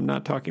 blah. I'm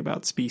not talking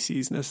about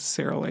species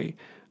necessarily.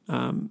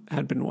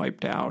 Had been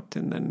wiped out.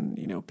 And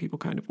then, people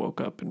kind of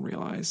woke up and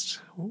realized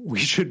we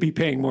should be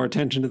paying more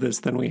attention to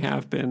this than we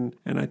have been.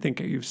 And I think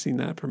you've seen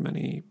that from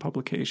many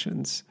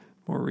publications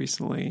more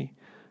recently.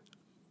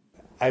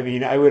 I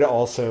mean, I would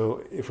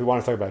also, if we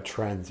want to talk about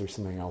trends, there's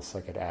something else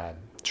I could add.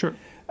 Sure.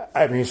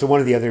 I mean, so one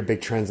of the other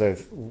big trends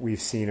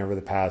we've seen over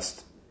the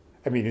past,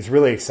 it's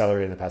really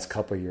accelerated in the past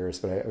couple of years,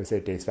 but I would say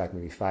it dates back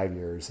maybe 5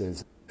 years,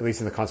 is, at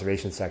least in the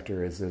conservation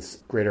sector, is this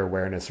greater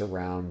awareness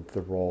around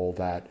the role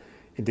that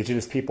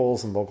Indigenous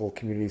peoples and local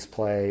communities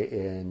play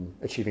in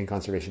achieving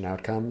conservation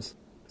outcomes.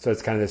 So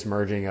it's kind of this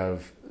merging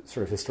of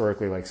sort of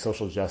historically like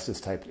social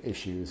justice type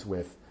issues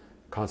with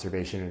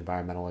conservation and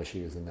environmental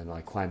issues, and then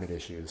like climate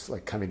issues,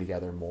 like coming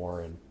together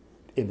more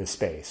in the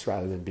space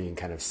rather than being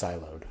kind of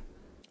siloed.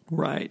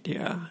 Right.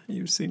 Yeah.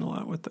 You've seen a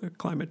lot with the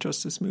climate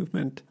justice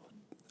movement,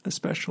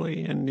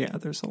 especially. And yeah,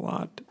 there's a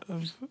lot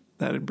of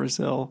that in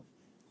Brazil.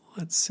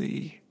 Let's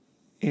see.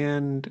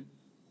 And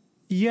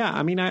yeah,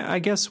 I mean, I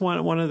guess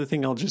one other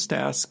thing I'll just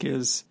ask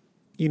is,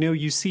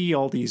 you see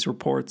all these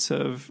reports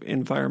of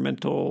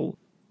environmental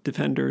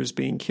defenders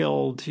being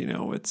killed.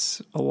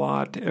 It's a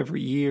lot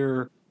every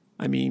year.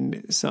 I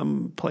mean,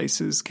 some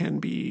places can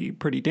be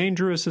pretty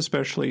dangerous,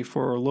 especially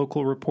for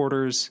local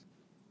reporters.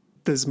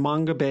 Does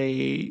Manga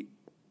Bay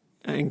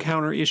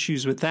encounter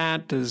issues with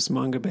that? Does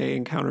Manga Bay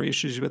encounter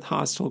issues with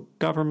hostile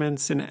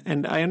governments?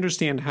 And I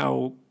understand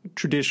how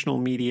traditional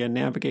media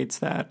navigates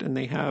that, and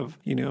they have,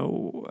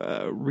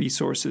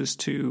 resources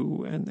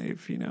too, and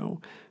they've,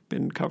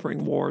 been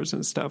covering wars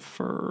and stuff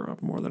for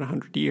more than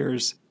 100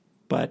 years.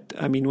 But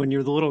I mean, when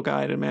you're the little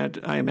guy,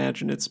 I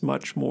imagine it's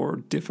much more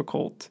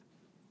difficult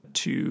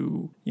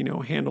to,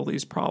 handle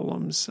these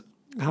problems.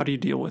 How do you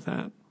deal with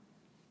that?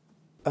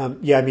 So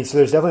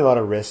there's definitely a lot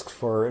of risk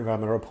for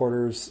environmental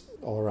reporters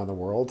all around the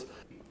world.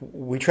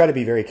 We try to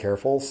be very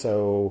careful,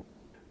 so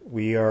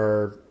we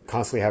are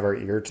constantly have our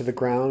ear to the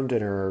ground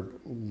and are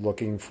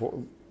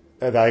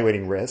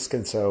evaluating risk.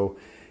 And so,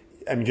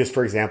 just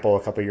for example,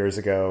 a couple of years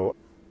ago,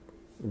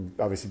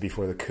 obviously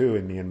before the coup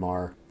in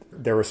Myanmar,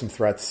 there were some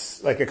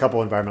threats, like a couple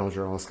of environmental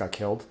journalists got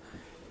killed,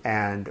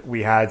 and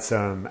we had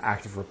some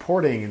active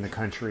reporting in the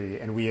country,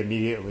 and we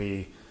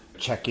immediately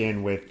check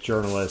in with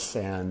journalists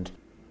and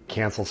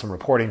cancel some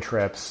reporting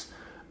trips.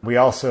 We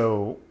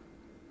also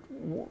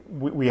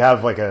we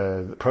have like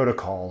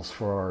protocols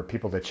for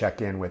people to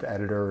check in with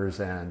editors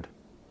and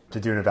to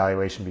do an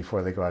evaluation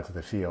before they go out to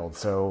the field.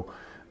 So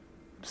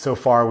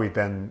far we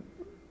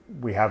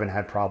haven't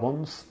had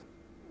problems.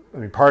 I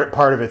mean,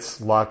 part of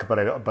it's luck, but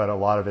a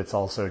lot of it's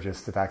also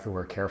just the fact that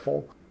we're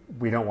careful.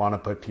 We don't want to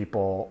put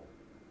people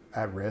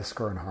at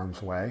risk or in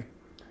harm's way.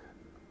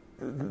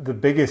 The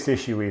biggest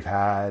issue we've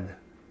had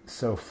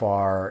so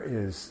far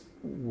is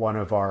one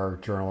of our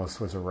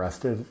journalists was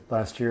arrested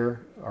last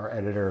year, our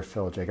editor,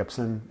 Phil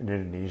Jacobson, in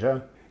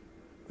Indonesia.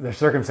 The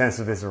circumstances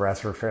of his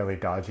arrest were fairly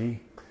dodgy.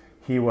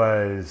 He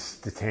was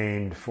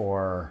detained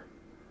for,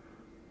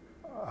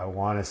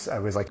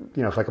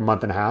 for like a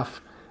month and a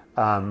half.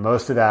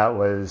 Most of that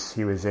was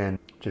he was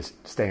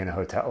just staying in a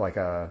hotel, like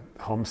a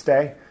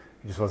homestay.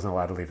 He just wasn't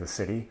allowed to leave the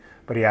city.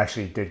 But he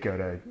actually did go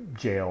to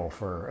jail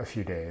for a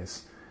few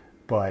days.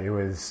 But it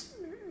was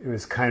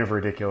kind of a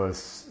ridiculous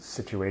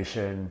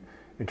situation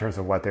in terms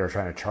of what they were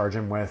trying to charge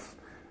him with.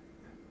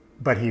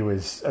 But he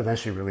was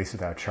eventually released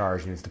without charge,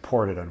 and he was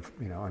deported,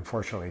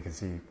 unfortunately, because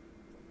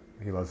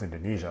he loves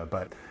Indonesia.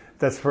 But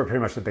that's pretty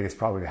much the biggest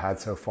problem we've had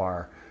so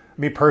far.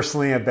 Me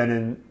personally, I've been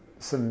in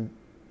some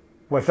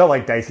what felt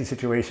like dicey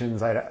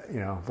situations.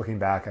 Looking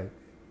back, I'm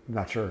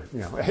not sure.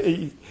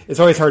 It's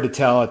always hard to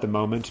tell at the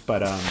moment,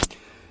 but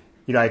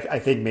I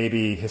think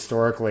maybe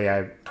historically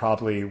I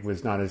probably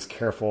was not as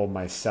careful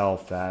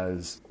myself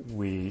as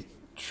we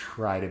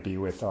try to be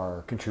with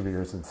our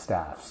contributors and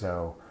staff.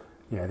 So,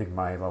 I think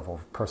my level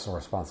of personal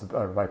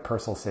responsibility, my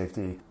personal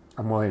safety,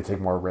 I'm willing to take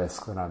more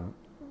risk than I'm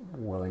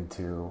willing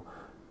to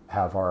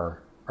have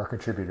our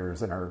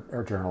contributors and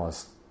our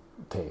journalists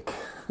take.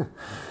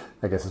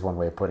 I guess is one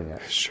way of putting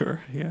it.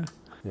 Sure. Yeah.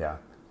 Yeah.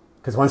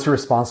 Because once you're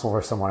responsible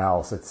for someone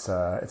else, it's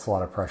a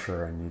lot of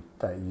pressure, and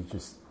you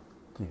just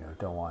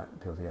don't want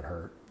people to get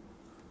hurt.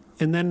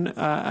 And then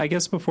I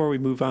guess before we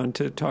move on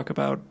to talk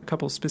about a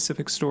couple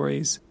specific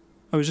stories,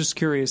 I was just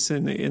curious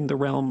in the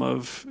realm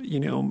of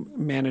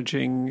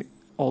managing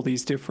all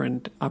these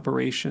different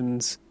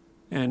operations.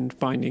 and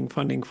finding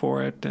funding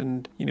for it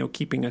and,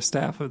 keeping a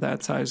staff of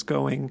that size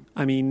going.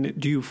 I mean,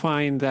 do you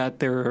find that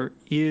there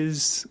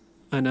is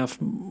enough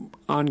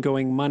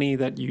ongoing money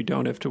that you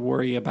don't have to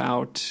worry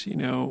about,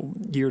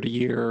 year to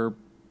year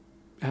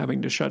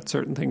having to shut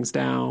certain things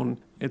down,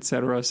 et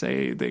cetera,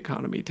 say the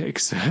economy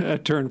takes a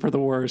turn for the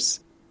worse?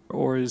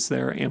 Or is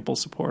there ample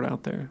support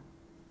out there?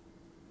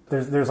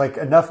 There's like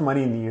enough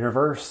money in the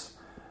universe.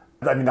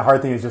 I mean, the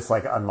hard thing is just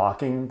like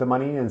unlocking the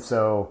money. And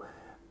so,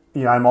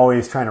 I'm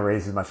always trying to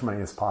raise as much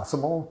money as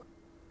possible.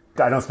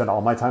 I don't spend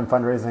all my time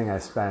fundraising. I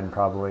spend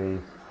probably,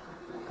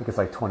 I think it's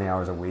like 20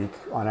 hours a week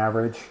on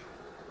average.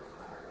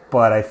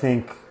 But I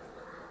think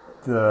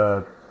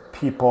the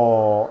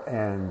people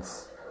and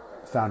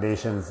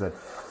foundations that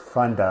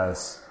fund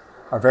us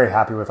are very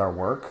happy with our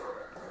work.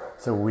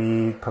 So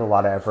we put a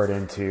lot of effort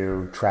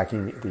into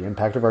tracking the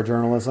impact of our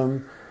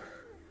journalism.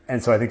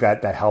 And so I think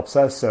that helps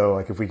us. So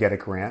like if we get a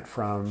grant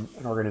from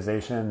an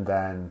organization,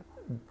 then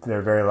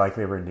they're very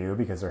likely to renew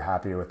because they're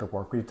happy with the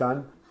work we've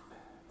done.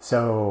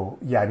 So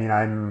yeah, I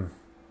mean,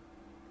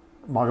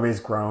 Mongabe's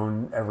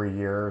grown every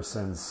year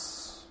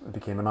since it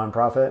became a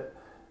nonprofit.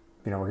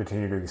 We're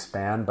continuing to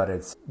expand, but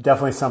it's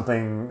definitely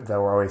something that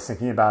we're always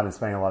thinking about and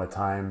spending a lot of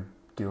time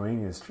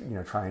doing is,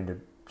 trying to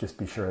just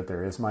be sure that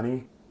there is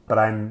money. But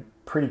I'm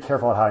pretty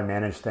careful at how I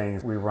manage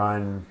things. We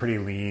run pretty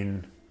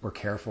lean. We're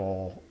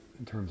careful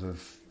in terms of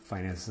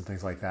finances and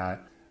things like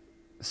that.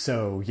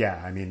 So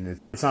yeah, I mean,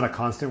 it's not a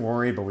constant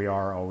worry, but we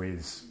are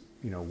always,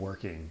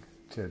 working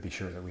to be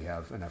sure that we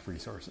have enough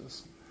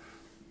resources.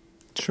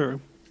 Sure.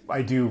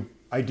 I do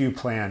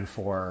plan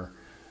for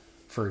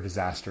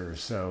disasters.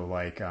 So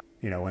like,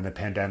 when the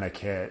pandemic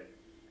hit,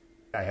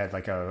 I had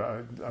like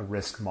a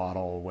risk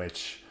model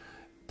which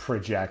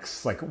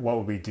projects like what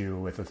would we do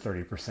with a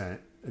 30%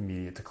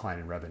 immediate decline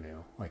in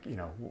revenue? Like,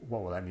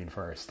 what will that mean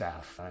for our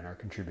staff and our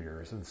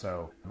contributors? And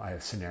so I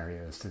have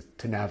scenarios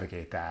to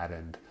navigate that.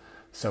 And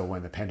so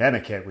when the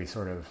pandemic hit, we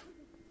sort of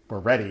were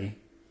ready.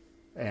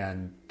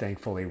 And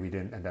thankfully we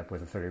didn't end up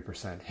with a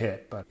 30%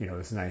 hit, but it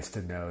was nice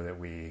to know that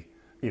we,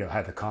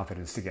 had the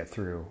confidence to get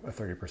through a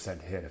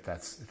 30% hit if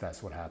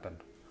that's what happened.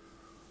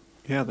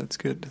 Yeah, that's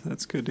good.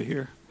 That's good to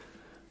hear.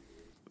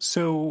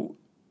 So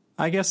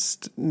I guess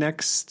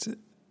next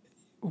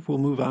we'll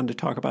move on to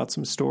talk about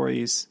some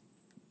stories.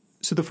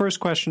 So the first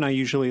question I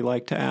usually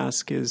like to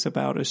ask is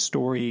about a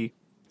story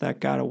that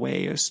got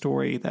away, a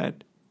story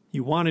that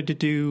you wanted to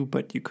do,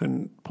 but you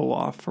couldn't pull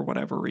off for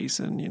whatever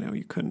reason.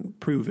 You couldn't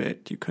prove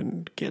it. You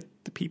couldn't get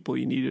the people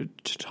you needed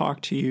to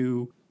talk to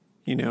you.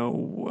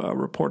 A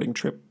reporting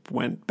trip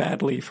went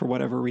badly for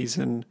whatever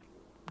reason.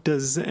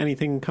 Does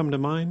anything come to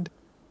mind?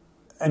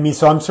 I mean,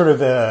 so I'm sort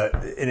of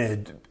in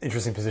an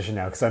interesting position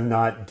now because I'm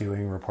not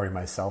doing reporting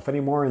myself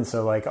anymore. And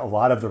so like a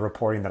lot of the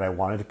reporting that I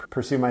wanted to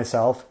pursue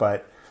myself,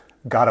 but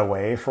got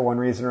away for one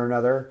reason or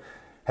another,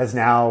 has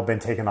now been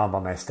taken on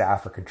by my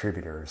staff or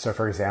contributors. So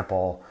for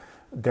example,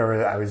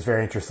 I was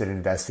very interested in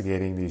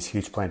investigating these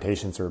huge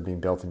plantations that were being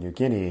built in New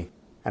Guinea.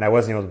 And I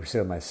wasn't able to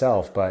pursue it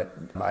myself, but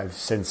I've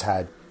since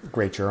had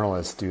great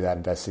journalists do that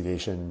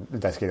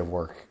investigative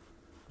work,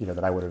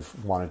 that I would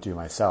have wanted to do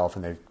myself.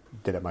 And they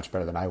did it much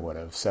better than I would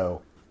have.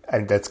 So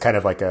and that's kind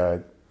of like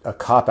a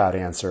cop-out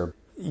answer.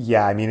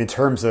 Yeah, I mean, in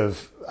terms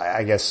of,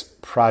 I guess,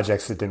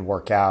 projects that didn't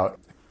work out,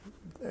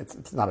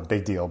 it's not a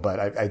big deal, but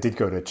I did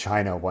go to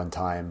China one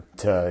time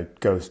to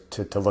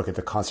look at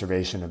the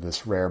conservation of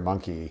this rare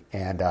monkey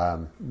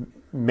and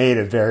made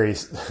a very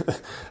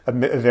a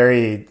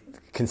very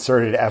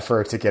concerted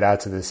effort to get out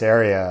to this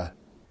area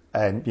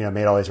and,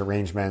 made all these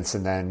arrangements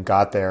and then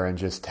got there and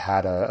just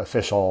had an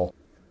official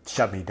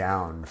shut me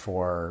down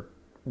for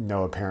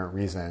no apparent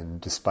reason,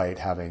 despite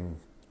having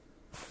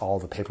all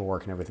the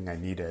paperwork and everything I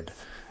needed.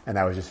 And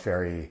that was just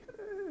very,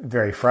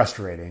 very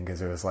frustrating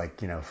because it was like,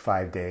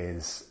 5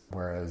 days,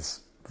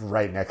 whereas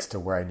right next to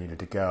where I needed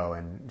to go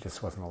and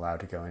just wasn't allowed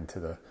to go into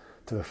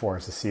the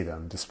forest to see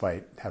them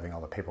despite having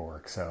all the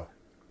paperwork. So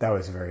that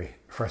was a very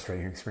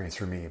frustrating experience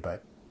for me.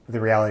 But the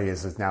reality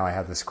is now I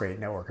have this great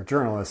network of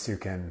journalists who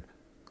can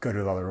go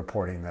do all the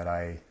reporting that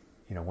I,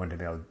 wouldn't have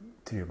been able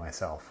to do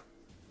myself.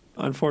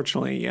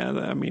 Unfortunately, yeah.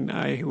 I mean,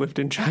 I lived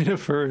in China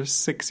for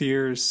 6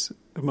 years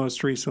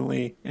most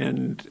recently,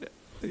 and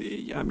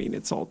I mean,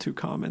 it's all too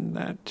common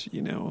that,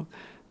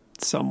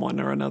 someone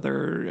or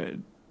another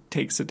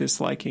takes a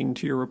disliking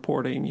to your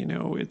reporting.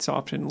 It's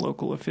often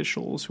local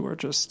officials who are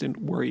just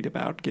worried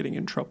about getting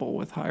in trouble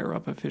with higher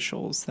up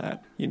officials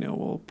that,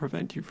 will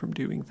prevent you from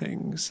doing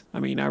things. I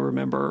mean, I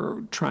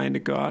remember trying to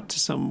go out to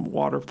some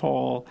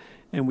waterfall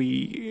and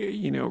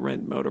we,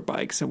 rent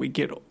motorbikes and we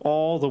get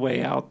all the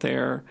way out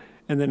there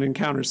and then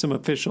encounter some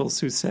officials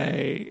who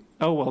say,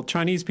 oh, well,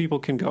 Chinese people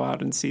can go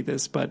out and see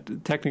this,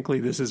 but technically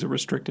this is a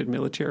restricted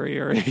military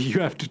area.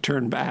 You have to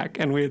turn back.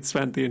 And we had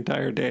spent the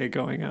entire day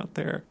going out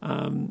there.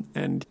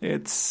 And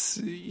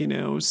it's,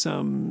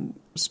 some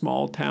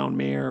small town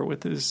mayor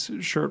with his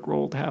shirt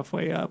rolled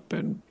halfway up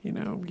and,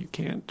 you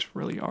can't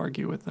really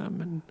argue with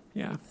them. And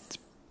yeah, it's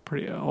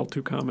pretty all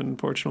too common,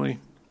 unfortunately.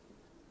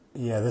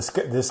 Yeah,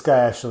 this guy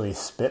actually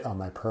spit on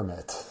my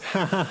permit.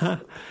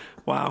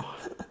 Wow.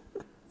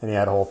 And he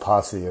had a whole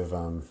posse of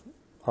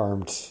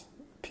armed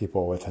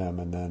people with him.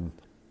 And then,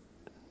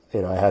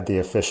 I had the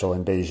official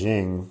in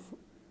Beijing,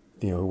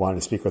 who wanted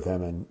to speak with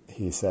him, and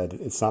he said,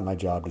 "It's not my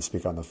job to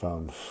speak on the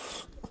phone."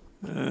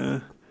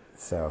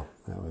 So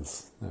that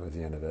was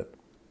the end of it.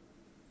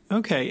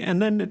 Okay,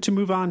 and then to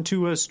move on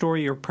to a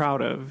story you're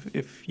proud of,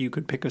 if you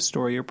could pick a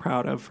story you're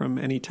proud of from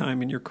any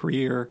time in your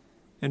career,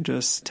 and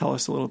just tell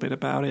us a little bit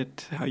about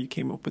it, how you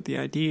came up with the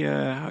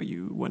idea, how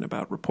you went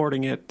about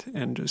reporting it,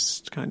 and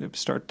just kind of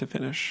start to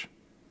finish.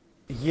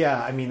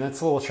 Yeah,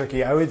 that's a little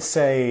tricky. I would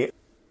say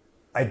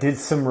I did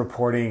some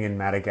reporting in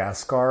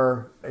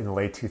Madagascar in the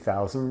late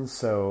 2000s.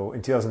 So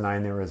in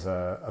 2009, there was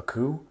a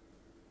coup.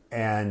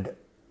 And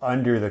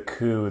under the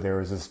coup, there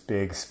was this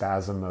big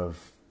spasm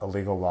of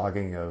illegal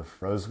logging of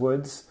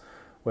rosewoods,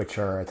 which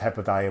are a type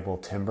of valuable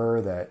timber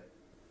that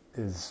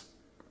is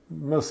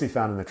mostly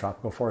found in the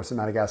tropical forests of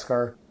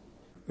Madagascar,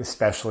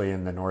 especially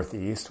in the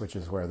northeast, which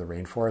is where the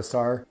rainforests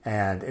are.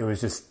 And it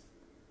was just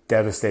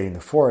devastating the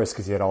forest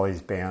because you had all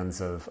these bands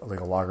of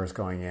illegal loggers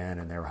going in,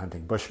 and they were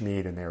hunting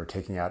bushmeat, and they were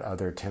taking out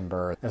other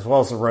timber as well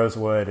as the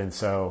rosewood. And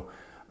so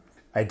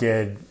I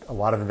did a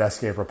lot of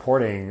investigative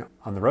reporting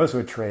on the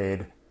rosewood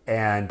trade,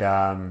 and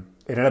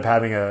it ended up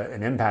having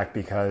an impact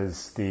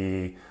because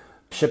the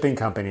shipping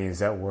companies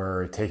that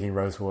were taking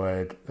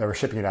rosewood, that were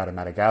shipping it out of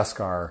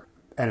Madagascar,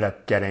 ended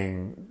up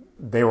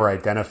they were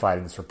identified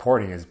in this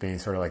reporting as being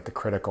sort of like the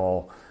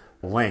critical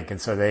link.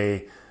 And so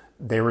they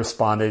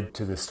responded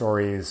to the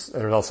stories.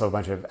 There was also a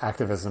bunch of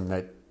activism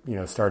that,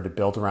 started to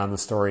build around the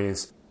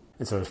stories.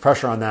 And so there was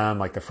pressure on them,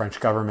 like the French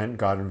government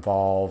got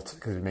involved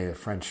because it made the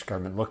French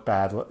government look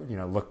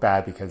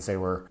bad because they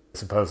were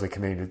supposedly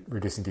committing to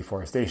reducing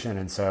deforestation.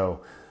 And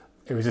so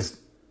it was just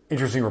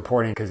interesting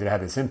reporting because it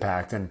had this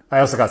impact. And I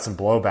also got some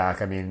blowback.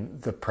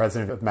 The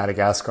president of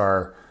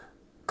Madagascar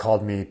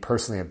called me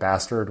personally a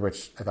bastard,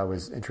 which I thought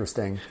was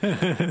interesting.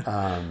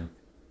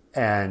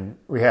 And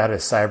we had a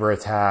cyber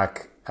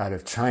attack out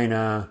of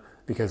China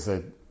because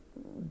the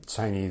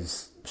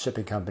Chinese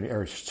shipping company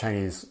or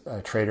Chinese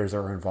traders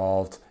that were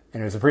involved.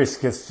 And it was a pretty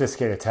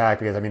sophisticated attack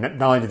because,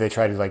 not only did they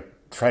try to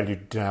do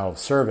denial of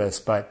service,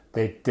 but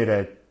they did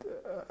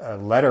a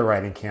letter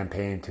writing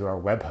campaign to our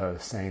web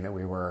host saying that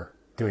we were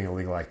doing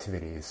illegal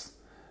activities.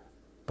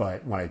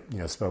 But when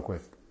I spoke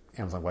with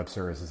Amazon Web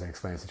Services and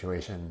explained the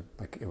situation,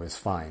 it was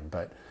fine.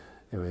 But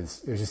it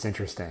was just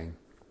interesting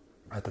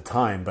at the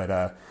time. But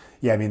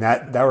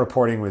that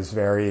reporting was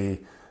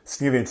very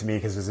significant to me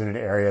because it was in an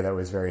area that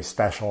was very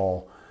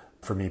special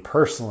for me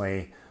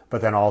personally,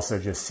 but then also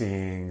just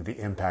seeing the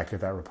impact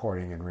of that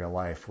reporting in real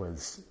life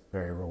was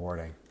very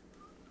rewarding.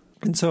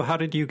 And so how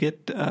did you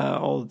get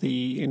all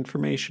the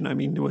information?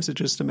 Was it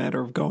just a matter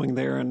of going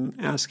there and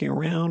asking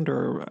around,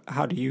 or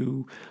how do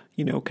you,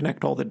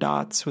 connect all the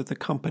dots with the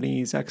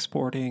companies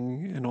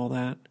exporting and all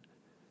that?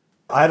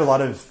 I had a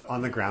lot of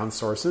on-the-ground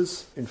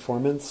sources,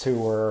 informants who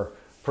were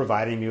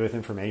providing me with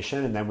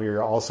information, and then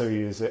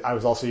I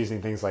was also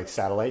using things like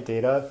satellite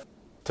data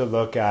to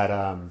look at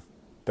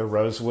the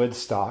rosewood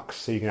stalks,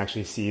 so you can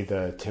actually see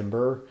the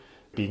timber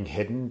being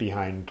hidden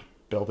behind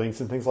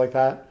buildings and things like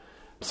that.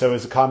 So it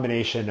was a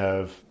combination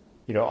of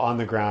on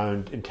the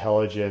ground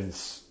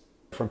intelligence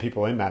from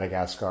people in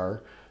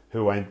Madagascar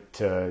who went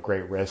to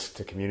great risk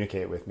to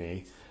communicate with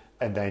me,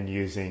 and then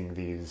using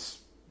these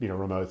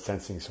remote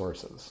sensing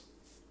sources.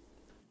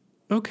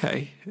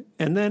 Okay,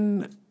 and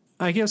then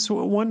I guess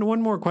one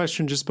more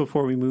question just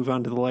before we move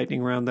on to the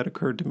lightning round that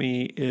occurred to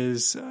me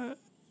is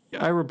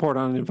I report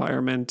on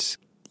environment.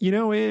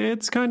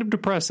 It's kind of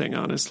depressing,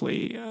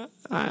 honestly.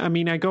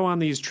 I go on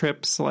these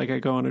trips, like I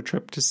go on a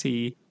trip to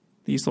see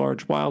these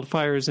large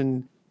wildfires,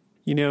 and,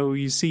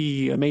 you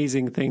see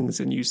amazing things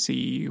and you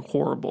see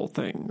horrible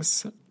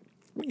things.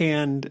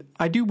 And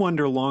I do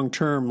wonder long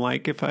term,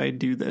 like if I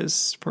do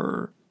this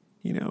for,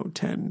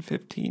 10,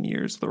 15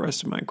 years, the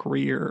rest of my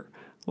career,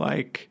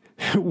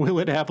 will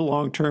it have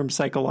long-term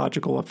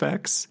psychological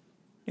effects?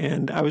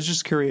 And I was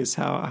just curious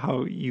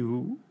how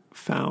you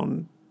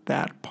found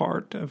that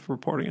part of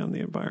reporting on the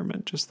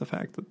environment, just the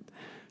fact that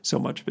so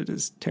much of it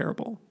is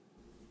terrible.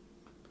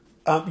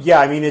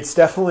 It's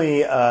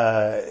definitely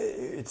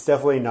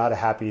not a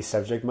happy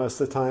subject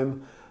most of the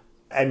time.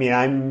 I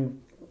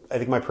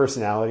think my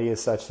personality is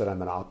such that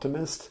I'm an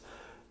optimist,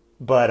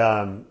 but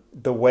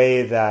the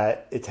way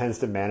that it tends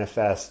to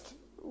manifest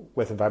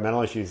with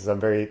environmental issues is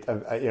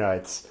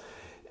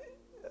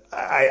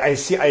I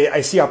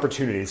see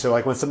opportunities. So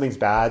when something's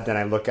bad, then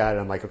I look at it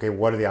and I'm like, okay,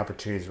 what are the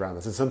opportunities around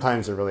this? And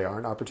sometimes there really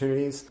aren't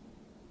opportunities.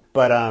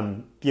 But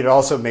it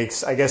also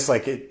makes,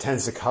 it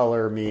tends to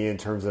color me in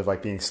terms of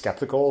being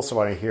skeptical. So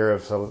when I hear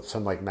of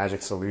some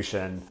magic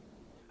solution,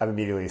 I'm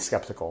immediately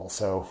skeptical.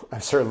 So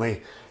I'm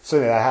certainly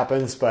that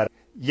happens. But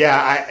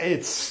yeah,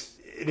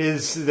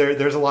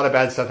 there's a lot of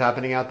bad stuff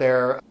happening out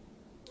there.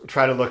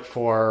 Try to look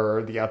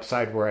for the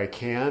upside where I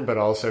can, but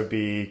also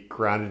be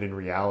grounded in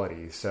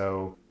reality.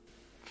 So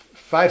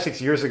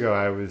 5-6 years ago,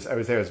 I was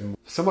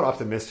somewhat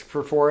optimistic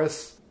for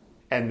forests.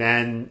 And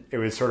then it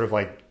was sort of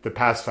the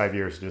past 5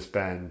 years have just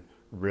been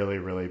really,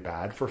 really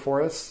bad for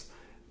forests.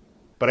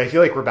 But I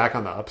feel like we're back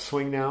on the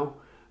upswing now.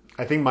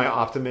 I think my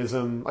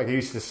optimism, like I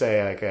used to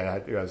say, like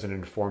I was an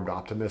informed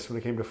optimist when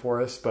it came to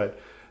forests, but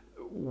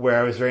where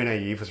I was very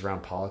naive was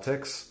around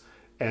politics.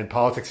 And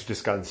politics has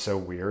just gotten so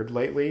weird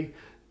lately.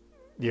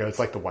 It's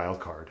like the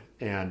wild card.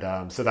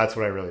 And so that's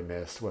what I really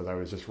missed, was I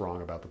was just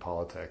wrong about the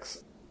politics.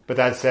 But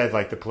that said,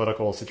 like the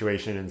political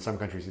situation in some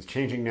countries is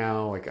changing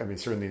now. Like, I mean,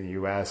 certainly in the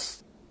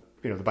U.S.,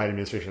 the Biden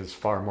administration is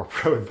far more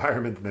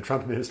pro-environment than the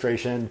Trump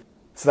administration.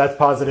 So that's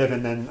positive.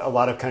 And then a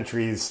lot of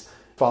countries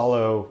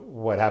follow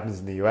what happens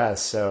in the U.S.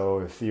 So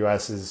if the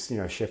U.S. is,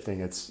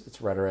 shifting its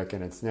rhetoric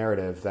and its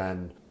narrative,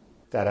 then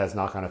that has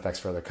knock-on effects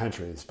for other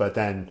countries. But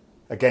then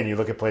again, you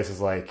look at places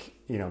like,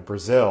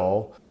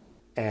 Brazil,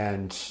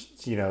 and,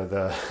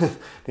 the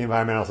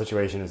environmental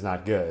situation is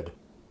not good.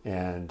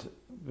 And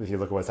if you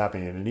look at what's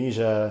happening in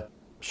Indonesia,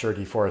 sure,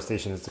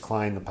 deforestation has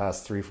declined the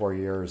past 3-4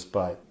 years,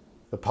 but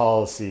the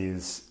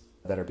policies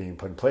that are being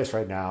put in place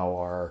right now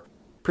are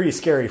pretty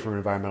scary from an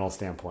environmental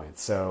standpoint.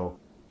 So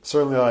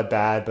certainly not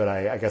bad, but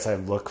I guess I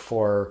look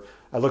for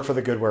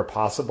the good where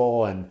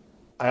possible. And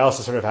I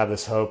also sort of have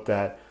this hope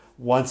that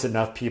once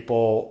enough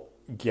people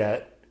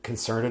get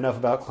concerned enough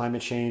about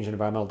climate change and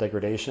environmental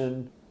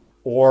degradation,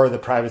 or the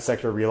private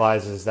sector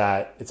realizes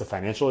that it's a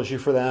financial issue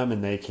for them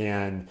and they're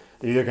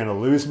either going to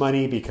lose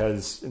money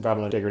because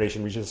environmental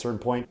degradation reaches a certain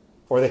point,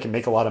 or they can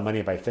make a lot of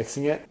money by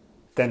fixing it,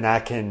 then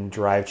that can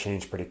drive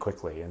change pretty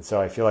quickly. And so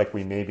I feel like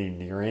we may be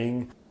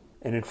nearing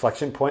an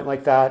inflection point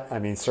like that. I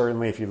mean,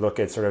 certainly if you look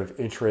at sort of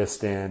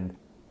interest in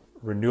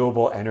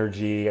renewable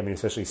energy, I mean,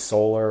 especially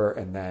solar,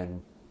 and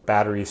then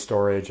battery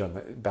storage in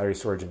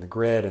the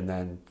grid, and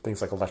then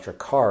things like electric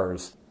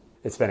cars,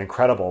 it's been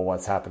incredible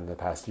what's happened in the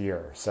past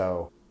year.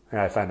 So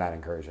I find that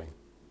encouraging.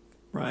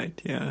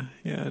 Right. Yeah.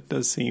 Yeah. It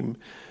does seem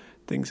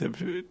things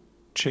have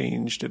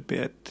changed a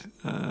bit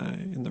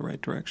in the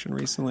right direction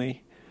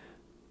recently.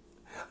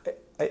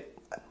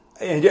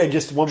 And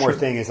just one more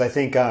thing is, I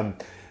think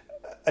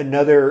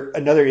another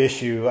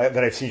issue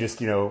that I've seen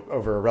just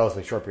over a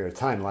relatively short period of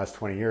time, the last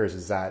 20 years,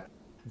 is that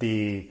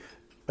the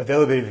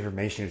availability of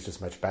information is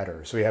just much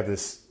better. So we have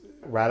this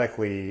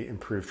radically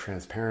improved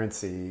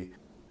transparency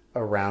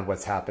around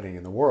what's happening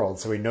in the world.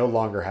 So we no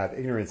longer have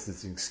ignorance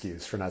as an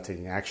excuse for not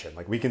taking action.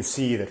 Like, we can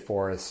see that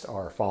forests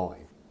are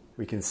falling.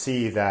 We can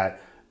see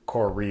that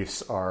coral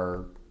reefs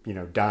are,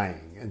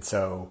 dying. And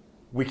so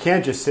we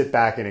can't just sit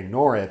back and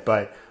ignore it,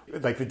 but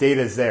like the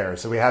data is there.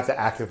 So we have to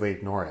actively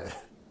ignore it.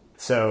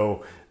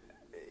 So,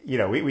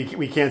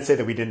 we can't say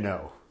that we didn't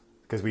know,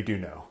 because we do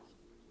know.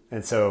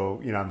 And so,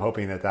 I'm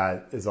hoping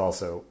that is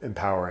also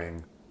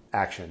empowering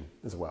action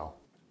as well.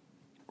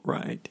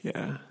 Right.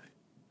 Yeah.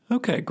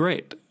 Okay,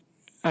 great.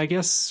 I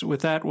guess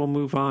with that, we'll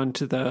move on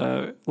to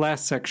the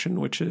last section,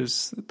 which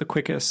is the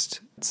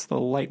quickest. It's the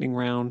lightning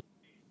round.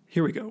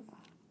 Here we go.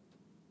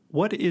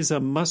 What is a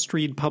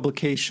must-read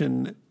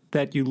publication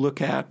that you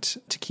look at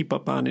to keep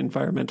up on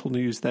environmental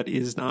news that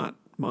is not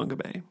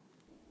Mongabay?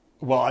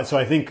 Well, so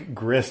I think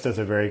GRIST does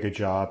a very good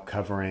job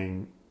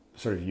covering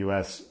sort of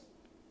U.S.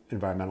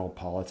 environmental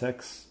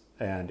politics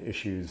and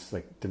issues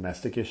like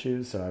domestic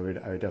issues. So I would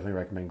definitely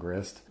recommend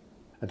GRIST.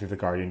 I think The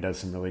Guardian does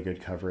some really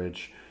good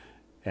coverage.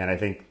 And I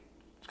think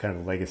kind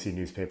of legacy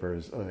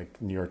newspapers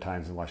like New York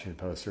Times and Washington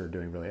Post are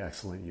doing really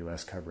excellent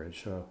U.S.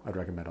 coverage. So I'd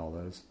recommend all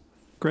those.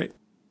 Great.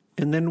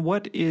 And then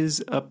what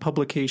is a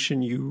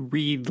publication you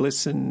read,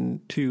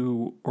 listen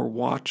to, or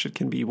watch? It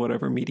can be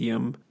whatever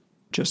medium,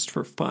 just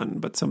for fun,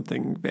 but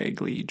something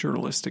vaguely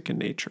journalistic in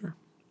nature.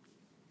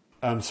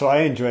 So I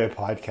enjoy a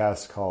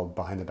podcast called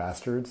Behind the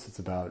Bastards. It's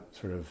about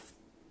sort of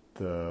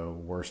the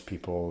worst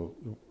people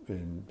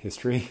in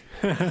history.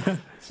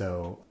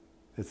 So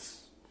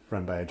it's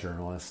run by a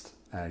journalist,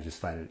 and I just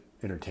find it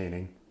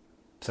entertaining.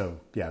 So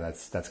yeah,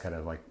 that's kind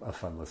of like a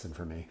fun listen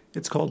for me.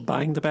 It's called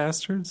Behind the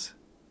Bastards?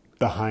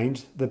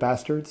 Behind the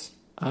Bastards.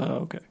 Oh,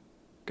 okay.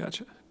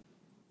 Gotcha.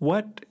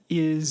 What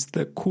is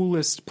the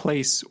coolest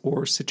place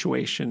or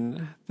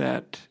situation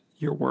that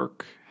your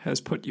work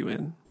has put you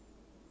in?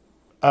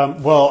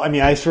 Well, I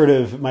mean,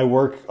 my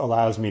work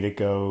allows me to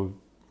go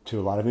to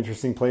a lot of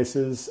interesting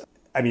places.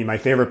 I mean, my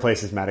favorite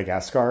place is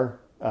Madagascar.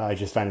 I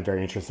just find it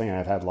very interesting, and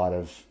I've had a lot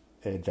of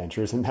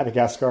adventures in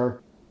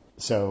Madagascar.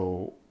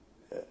 So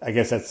I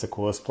guess that's the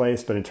coolest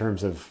place. But in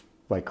terms of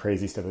like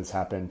crazy stuff that's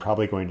happened,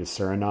 probably going to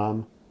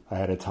Suriname. I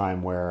had a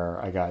time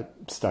where I got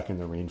stuck in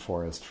the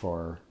rainforest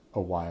for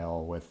a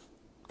while with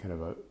kind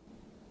of a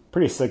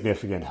pretty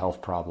significant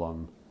health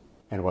problem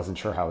and wasn't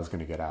sure how I was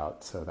going to get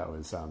out. So that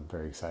was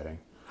very exciting.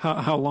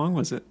 How long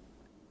was it?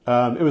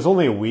 It was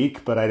only a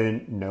week, but I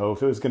didn't know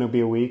if it was going to be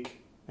a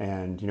week.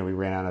 And, we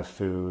ran out of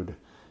food.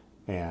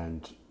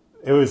 And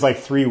it was like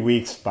 3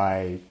 weeks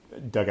by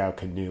dugout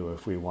canoe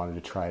if we wanted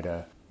to try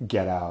to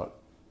get out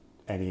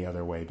any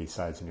other way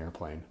besides an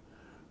airplane.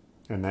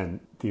 And then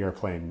the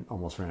airplane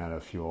almost ran out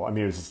of fuel. I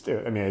mean,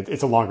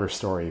 it's a longer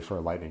story for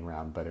a lightning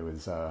round, but it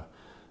was a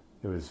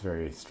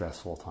very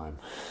stressful time.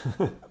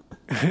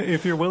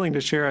 If you're willing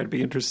to share, I'd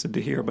be interested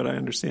to hear, but I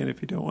understand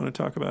if you don't want to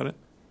talk about it.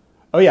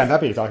 Oh yeah, I'm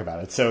happy to talk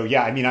about it. So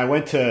yeah, I mean, I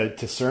went to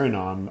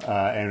Suriname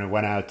and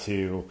went out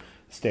to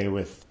stay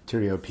with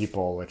Turio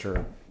people, which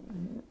are,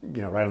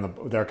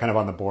 right they're kind of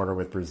on the border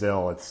with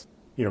Brazil. It's,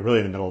 really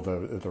in the middle of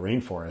the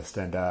rainforest.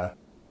 And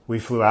we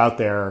flew out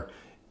there,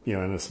 in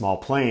a small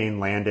plane,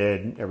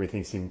 landed,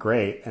 everything seemed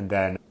great. And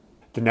then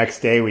the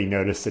next day we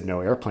noticed that no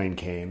airplane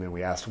came, and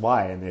we asked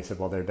why. And they said,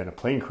 well, there had been a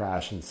plane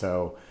crash. And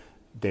so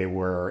they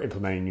were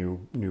implementing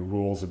new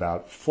rules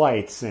about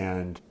flights.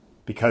 And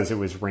because it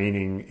was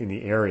raining in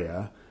the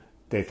area,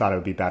 they thought it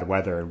would be bad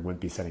weather and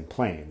wouldn't be sending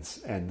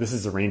planes. And this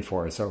is the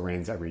rainforest, so it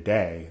rains every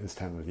day this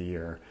time of the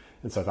year.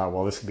 And so I thought,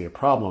 well, this could be a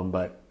problem,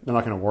 but I'm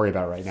not going to worry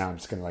about it right now. I'm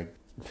just going to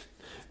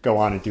go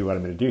on and do what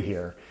I'm going to do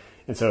here.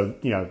 And so,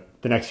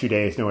 the next few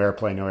days, no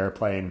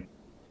airplane.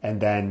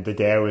 And then the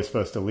day I was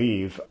supposed to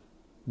leave,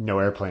 no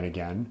airplane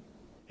again.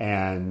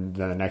 And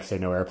then the next day,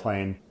 no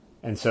airplane.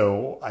 And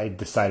so I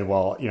decided,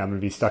 well, I'm going to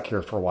be stuck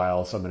here for a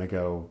while, so I'm going to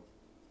go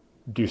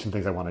do some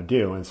things I want to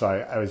do. And so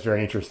I was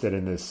very interested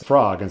in this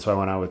frog. And so I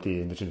went out with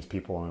the indigenous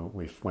people, and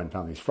we went and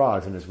found these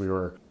frogs. And as we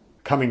were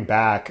coming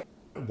back,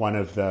 one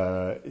of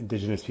the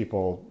indigenous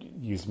people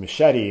used a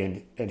machete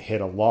and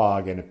hit a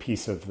log, and a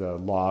piece of the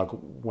log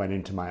went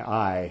into my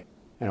eye.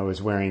 And I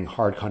was wearing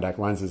hard contact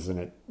lenses, and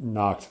it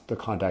knocked the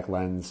contact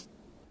lens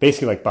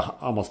basically like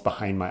almost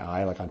behind my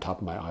eye, like on top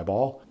of my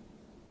eyeball.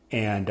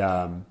 And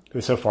it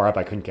was so far up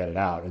I couldn't get it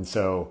out. And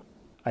so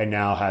I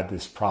now had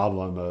this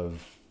problem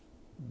of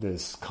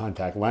this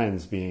contact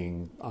lens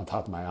being on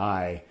top of my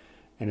eye,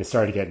 and it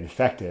started to get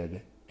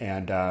infected.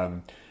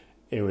 And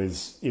it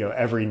was,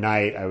 every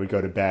night I would go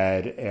to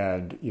bed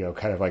and,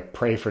 kind of like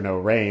pray for no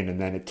rain.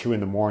 And then at 2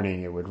 a.m,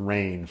 it would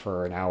rain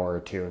for an hour or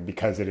two. And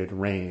because it had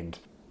rained,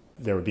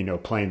 there would be no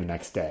plane the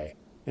next day.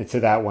 And so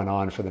that went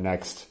on for the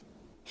next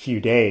few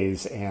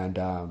days.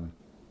 And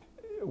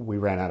we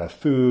ran out of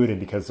food. And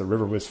because the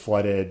river was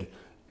flooded,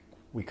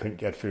 we couldn't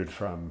get food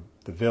from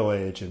the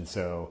village. And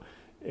so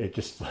it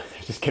just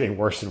getting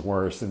worse and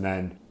worse. And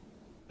then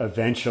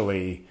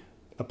eventually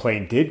a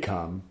plane did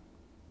come.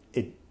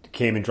 It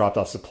came and dropped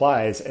off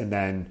supplies. And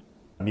then,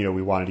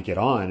 we wanted to get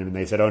on. And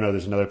they said, oh, no,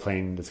 there's another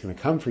plane that's going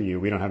to come for you.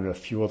 We don't have enough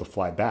fuel to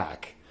fly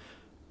back.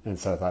 And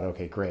so I thought,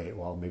 okay, great.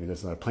 Well, maybe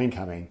there's another plane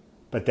coming.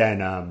 But then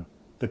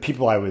the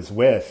people I was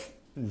with,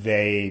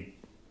 they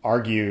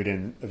argued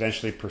and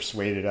eventually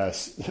persuaded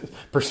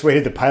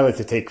the pilot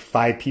to take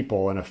 5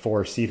 people in a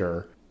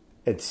 4-seater.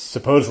 It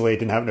supposedly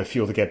didn't have enough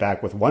fuel to get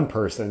back with one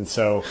person.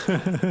 So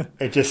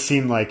it just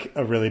seemed like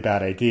a really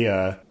bad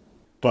idea.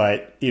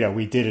 But,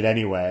 we did it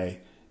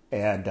anyway.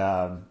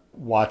 And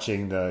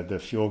watching the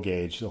fuel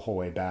gauge the whole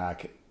way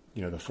back,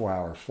 the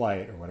 4-hour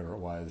flight or whatever it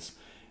was.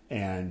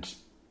 And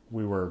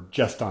we were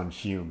just on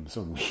fumes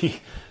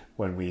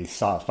when we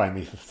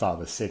finally saw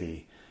the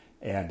city.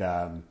 And,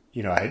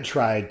 I had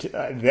tried,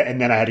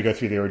 and then I had to go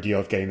through the ordeal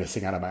of getting this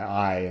thing out of my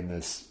eye in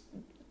this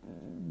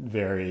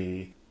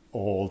very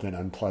old and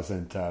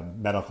unpleasant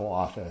medical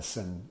office,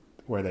 and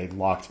where they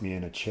locked me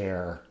in a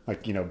chair,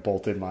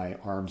 bolted my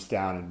arms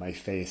down and my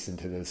face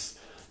into this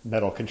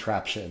metal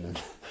contraption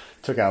and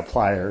took out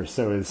pliers.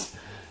 So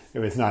it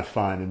was not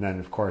fun. And then,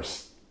 of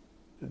course,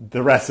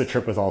 the rest of the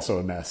trip was also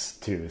a mess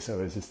too. So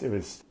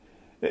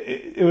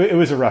it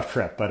was a rough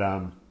trip, but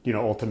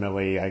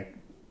ultimately I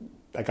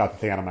got the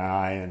thing out of my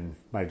eye, and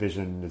my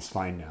vision is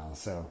fine now.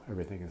 So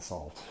everything is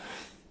solved.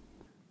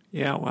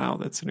 Yeah, wow,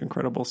 that's an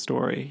incredible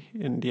story.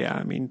 And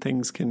yeah,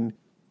 things can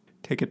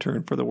take a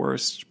turn for the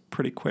worst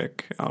pretty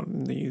quick out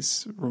in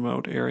these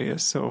remote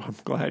areas. So I'm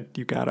glad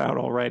you got out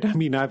all right.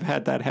 I've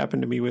had that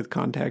happen to me with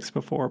contacts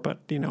before,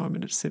 but I'm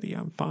in a city,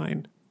 I'm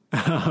fine.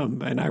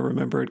 And I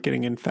remember it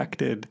getting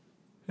infected.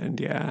 And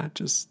yeah,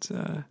 just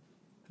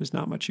there's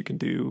not much you can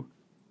do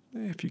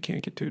if you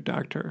can't get to a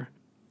doctor.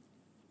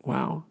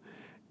 Wow.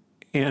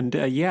 And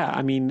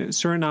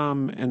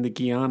Suriname and the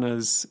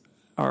Guianas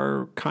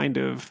are kind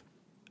of,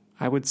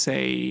 I would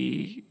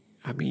say,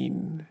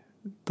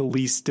 the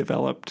least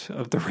developed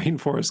of the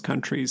rainforest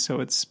countries. So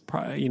it's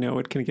probably,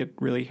 it can get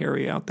really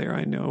hairy out there.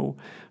 I know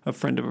a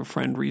friend of a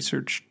friend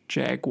researched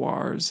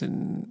jaguars,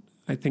 and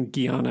I think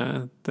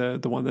Guyana, the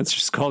one that's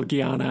just called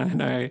Guyana,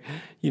 and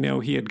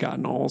he had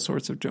gotten all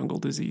sorts of jungle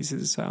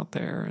diseases out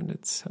there, and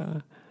it's,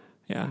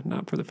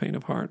 not for the faint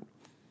of heart.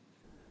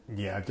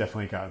 Yeah, I've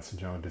definitely gotten some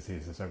jungle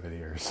diseases over the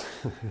years.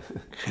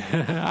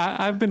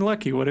 I've been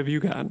lucky. What have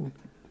you gotten?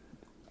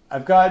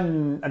 I've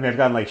gotten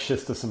like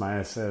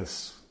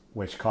schistosomiasis,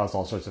 which caused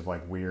all sorts of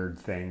like weird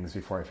things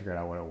before I figured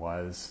out what it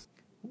was.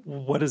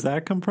 What does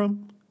that come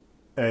from?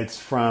 It's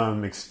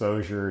from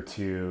exposure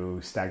to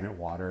stagnant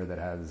water that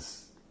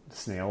has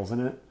snails in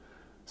it.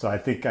 So I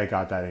think I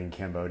got that in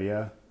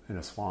Cambodia in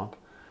a swamp.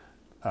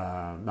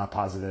 Not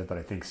positive, but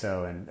I think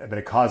so. But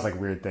it caused like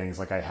weird things.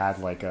 Like I had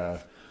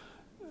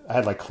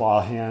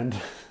claw hand.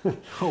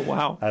 Oh,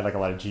 wow. I had like a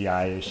lot of GI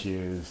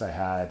issues. I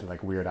had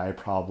like weird eye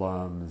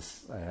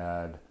problems. I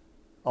had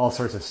all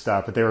sorts of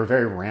stuff, but they were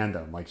very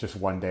random. Like just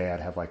one day I'd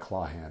have like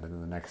claw hand, and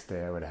then the next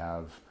day I would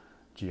have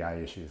GI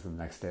issues, and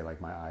the next day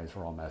like my eyes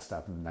were all messed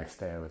up, and the next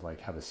day I would like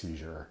have a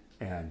seizure.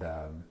 And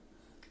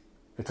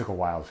it took a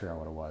while to figure out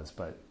what it was,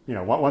 but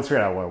once I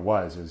figured out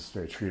what it was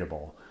very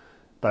treatable.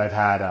 But I've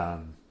had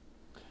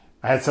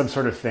I had some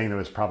sort of thing that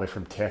was probably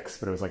from ticks,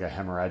 but it was like a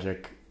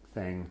hemorrhagic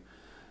thing.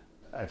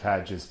 I've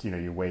had just,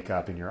 you wake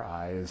up and your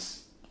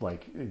eyes,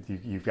 like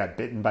you've got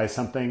bitten by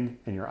something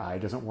and your eye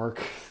doesn't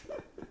work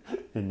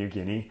in New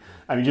Guinea.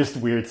 I mean, just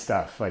weird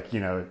stuff. Like,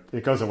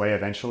 it goes away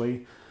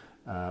eventually.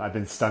 I've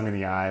been stung in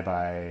the eye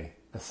by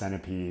a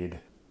centipede.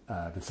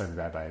 I've been stung in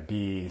the eye by a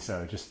bee.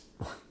 So just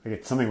like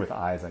it's something with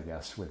eyes, I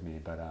guess, with me.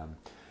 But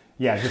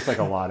yeah, just like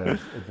a lot of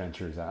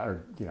adventures. I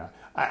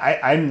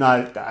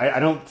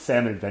don't say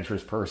I'm an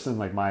adventurous person.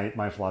 Like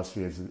my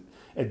philosophy is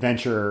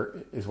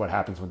adventure is what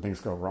happens when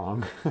things go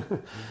wrong.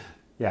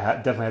 Yeah,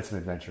 definitely had some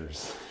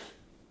adventures.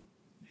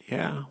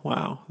 Yeah,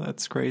 wow,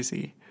 that's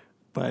crazy.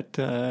 But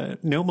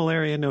no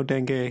malaria, no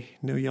dengue,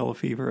 no yellow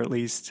fever, at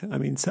least. I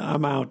mean, so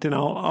I'm out and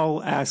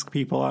I'll ask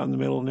people out in the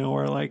middle of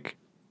nowhere, like,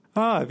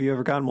 oh, have you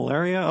ever gotten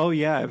malaria? Oh,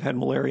 yeah, I've had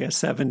malaria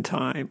 7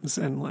 times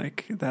and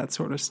like that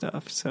sort of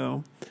stuff.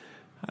 So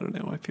I don't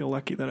know. I feel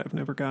lucky that I've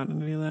never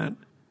gotten any of that.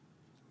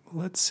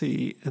 Let's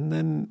see. And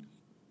then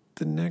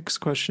the next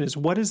question is,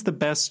 what is the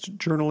best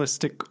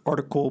journalistic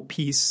article,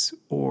 piece,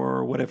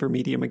 or whatever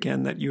medium,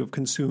 again, that you have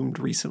consumed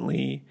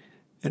recently?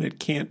 And it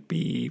can't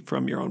be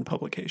from your own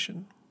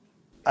publication.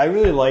 I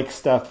really like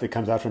stuff that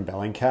comes out from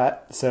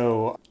Bellingcat.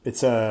 So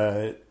it's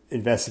a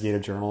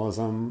investigative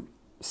journalism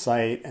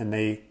site,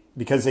 and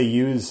because they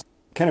use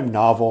kind of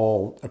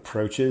novel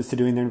approaches to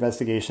doing their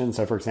investigation.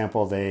 So, for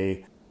example,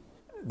 they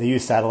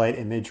use satellite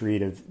imagery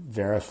to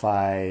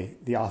verify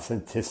the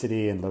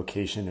authenticity and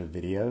location of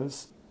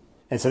videos.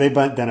 And so they've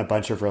done a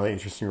bunch of really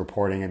interesting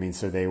reporting. I mean,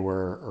 so they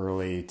were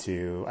early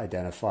to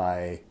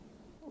identify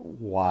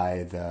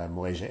why the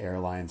Malaysia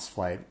Airlines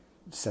Flight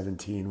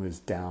 17 was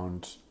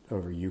downed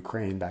over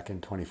Ukraine back in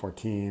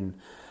 2014.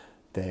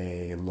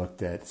 They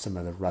looked at some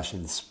of the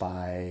Russian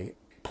spy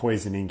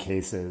poisoning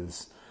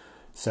cases.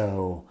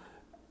 So,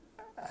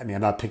 I mean,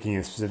 I'm not picking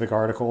a specific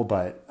article,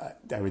 but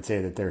I would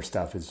say that their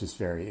stuff is just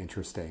very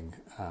interesting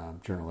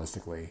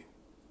journalistically.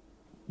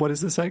 What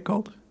is the site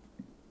called?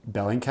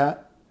 Bellingcat.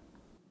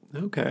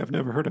 Okay, I've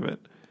never heard of it.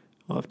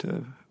 I'll have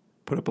to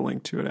put up a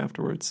link to it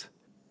afterwards.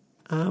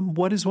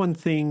 What is one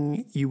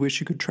thing you wish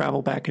you could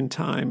travel back in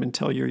time and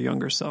tell your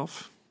younger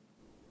self?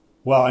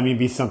 Well, I mean,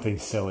 be something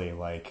silly,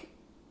 like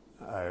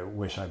I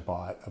wish I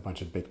bought a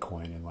bunch of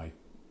Bitcoin in like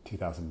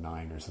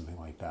 2009 or something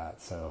like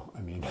that. So,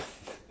 I mean,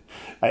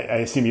 I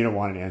assume you don't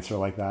want an answer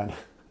like that.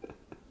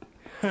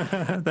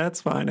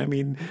 That's fine. I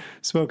mean,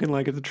 spoken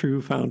like a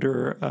true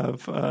founder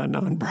of a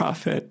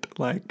nonprofit,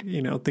 like,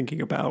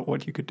 thinking about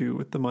what you could do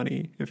with the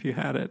money if you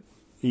had it.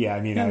 Yeah,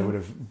 I mean, I would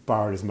have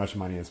borrowed as much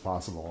money as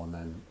possible and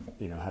then,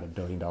 had $1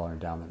 billion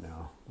endowment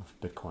now of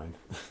Bitcoin.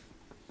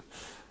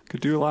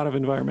 Could do a lot of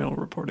environmental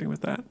reporting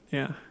with that.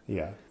 Yeah.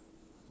 Yeah.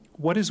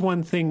 What is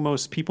one thing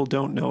most people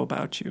don't know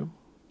about you?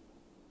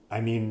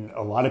 I mean,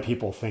 a lot of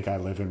people think I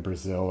live in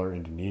Brazil or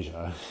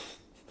Indonesia,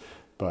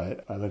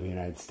 but I live in the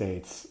United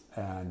States,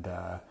 and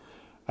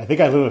I think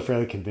I live a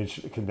fairly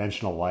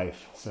conventional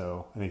life.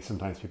 So I think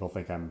sometimes people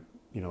think I'm,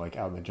 like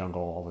out in the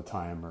jungle all the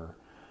time or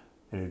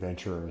an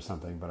adventurer or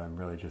something, but I'm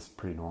really just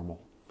pretty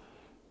normal.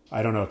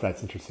 I don't know if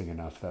that's interesting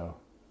enough, though.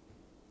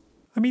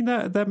 I mean,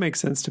 that makes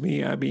sense to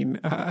me. I mean,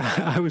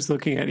 I was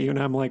looking at you and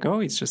I'm like,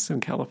 oh, he's just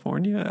in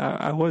California.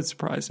 I was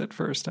surprised at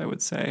first, I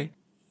would say.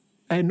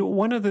 And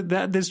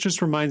this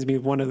just reminds me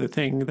of one other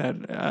thing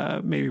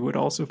that maybe would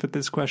also fit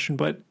this question,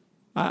 but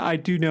I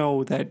do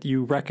know that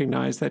you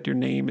recognize that your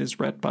name is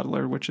Rhett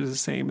Butler, which is the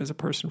same as a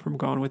person from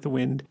Gone with the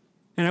Wind.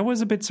 And I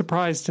was a bit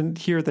surprised to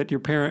hear that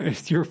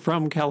you're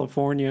from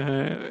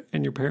California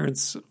and your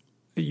parents,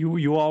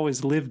 you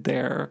always lived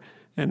there.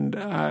 And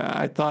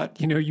I thought,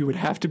 you would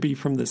have to be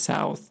from the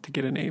South to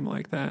get a name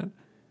like that.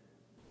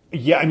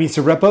 Yeah, I mean,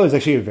 so Rhett Butler is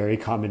actually a very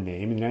common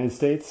name in the United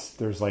States.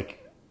 There's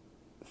like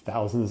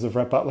thousands of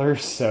Rhett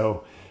Butlers.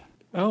 So,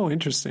 oh,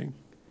 interesting.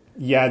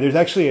 Yeah, there's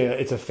actually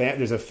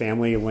there's a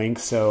family link.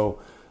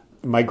 So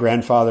my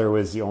grandfather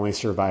was the only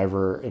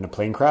survivor in a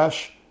plane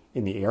crash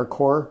in the Air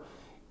Corps.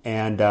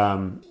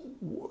 And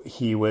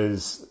he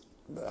was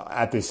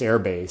at this air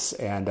base.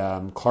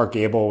 And Clark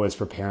Gable was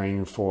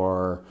preparing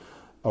for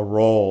a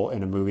role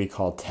in a movie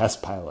called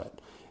Test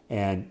Pilot.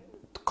 And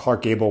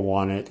Clark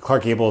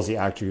Gable is the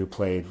actor who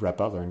played Rhett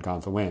Butler in Gone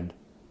with the Wind.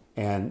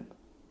 And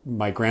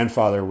my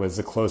grandfather was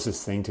the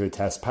closest thing to a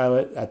test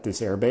pilot at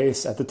this air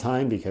base at the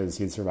time because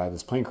he'd survived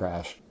this plane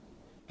crash.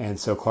 And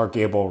so Clark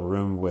Gable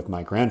roomed with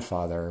my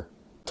grandfather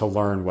to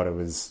learn what it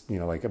was,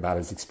 like about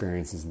his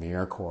experiences in the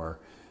Air Corps.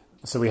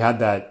 So we had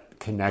that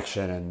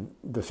connection, and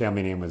the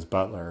family name was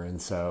Butler.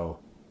 And so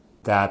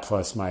that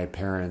plus my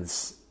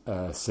parents'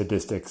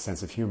 sadistic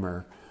sense of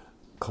humor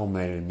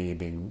culminated in me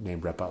being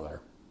named Rhett Butler.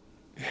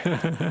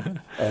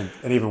 and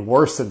even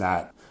worse than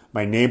that,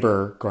 my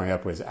neighbor growing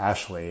up was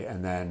Ashley,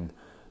 and then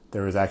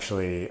there was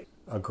actually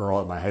a girl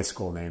at my high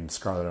school named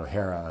Scarlett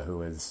O'Hara who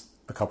was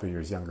a couple of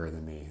years younger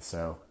than me.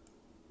 So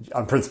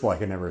on principle, I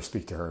could never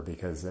speak to her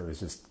because it was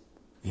just,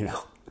 it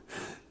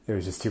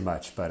was just too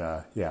much.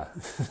 But yeah.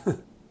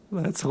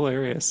 That's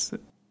hilarious.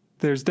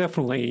 There's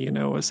definitely,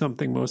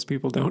 something most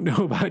people don't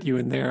know about you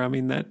in there. I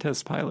mean, that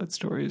test pilot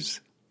story is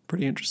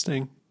pretty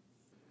interesting.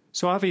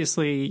 So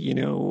obviously,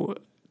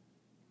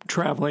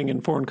 traveling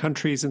in foreign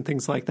countries and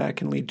things like that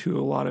can lead to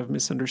a lot of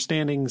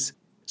misunderstandings.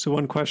 So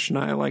one question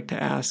I like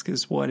to ask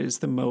is, what is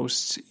the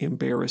most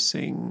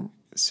embarrassing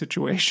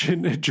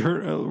situation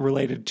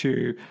related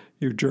to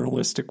your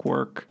journalistic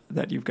work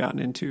that you've gotten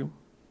into?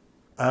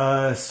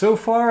 So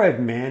far, I've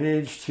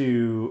managed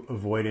to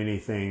avoid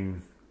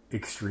anything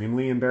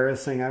extremely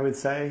embarrassing, I would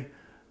say.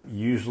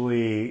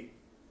 Usually,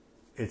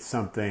 it's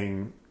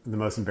something, the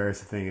most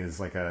embarrassing thing is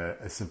like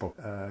a simple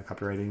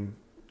copywriting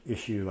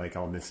issue, like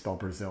I'll misspell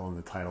Brazil in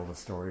the title of a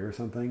story or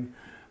something.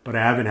 But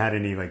I haven't had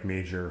any like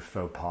major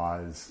faux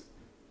pas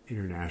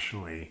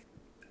internationally.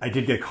 I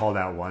did get called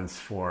out once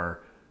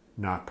for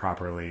not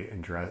properly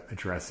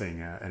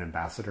addressing an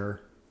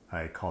ambassador.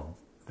 I called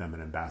them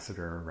an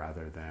ambassador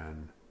rather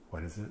than,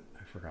 what is it?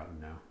 I've forgotten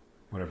now.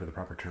 Whatever the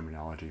proper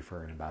terminology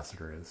for an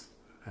ambassador is.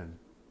 And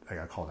I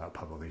got called out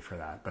publicly for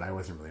that. But I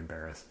wasn't really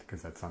embarrassed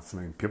because that's not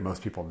something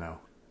most people know.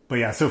 But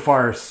yeah, so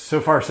far so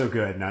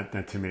good. Not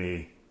too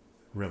many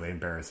really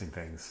embarrassing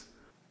things.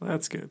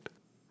 That's good.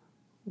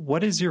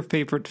 What is your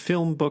favorite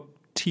film, book,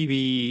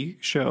 TV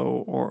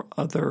show, or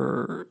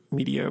other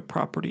media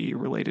property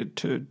related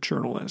to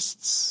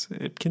journalists?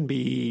 It can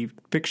be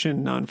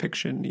fiction,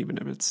 nonfiction, even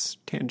if it's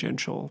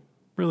tangential,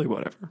 really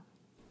whatever.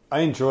 I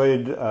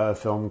enjoyed a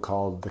film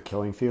called The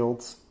Killing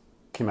Fields.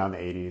 Came out in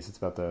the 80s. It's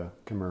about the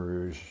Khmer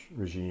Rouge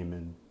regime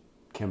in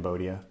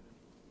Cambodia.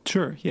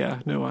 Sure,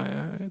 yeah. No,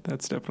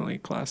 that's definitely a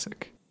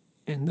classic.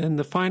 And then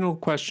the final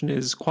question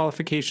is,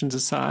 qualifications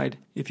aside,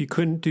 if you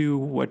couldn't do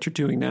what you're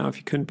doing now, if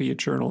you couldn't be a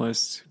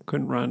journalist,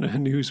 couldn't run a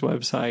news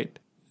website,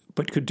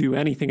 but could do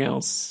anything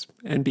else,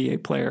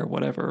 NBA player,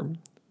 whatever,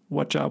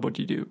 what job would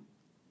you do?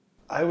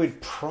 I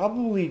would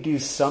probably do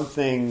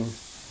something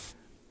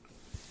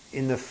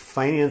in the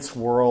finance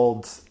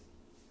world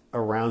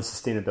around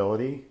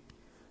sustainability,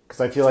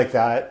 because I feel like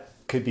that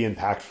could be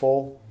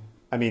impactful.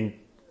 I mean,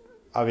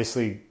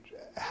 obviously,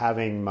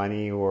 having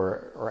money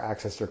or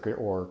access to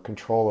or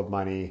control of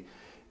money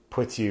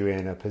puts you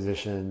in a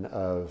position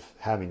of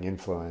having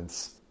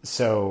influence.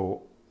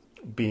 So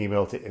being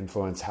able to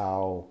influence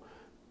how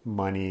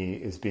money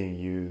is being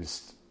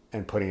used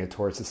and putting it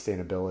towards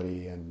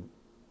sustainability and,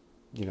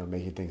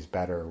 making things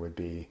better would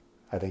be,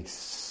 I think,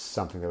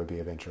 something that would be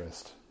of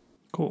interest.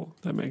 Cool.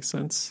 That makes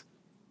sense.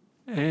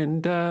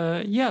 And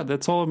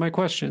that's all of my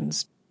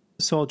questions.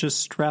 So I'll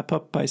just wrap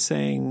up by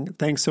saying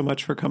thanks so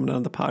much for coming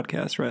on the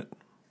podcast, Rhett.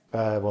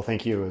 Well,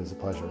 thank you. It was a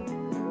pleasure.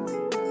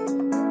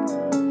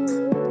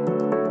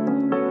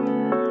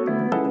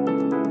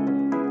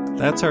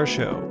 That's our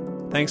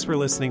show. Thanks for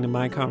listening to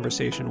my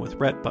conversation with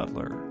Rhett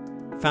Butler,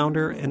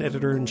 founder and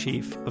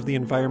editor-in-chief of the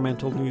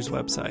environmental news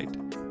website,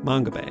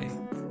 Mongabay.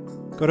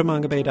 Go to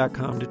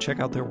mongabay.com to check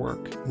out their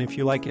work, and if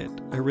you like it,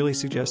 I really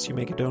suggest you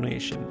make a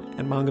donation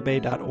at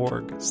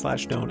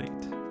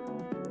mongabay.org/donate.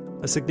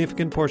 A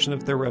significant portion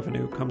of their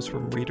revenue comes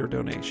from reader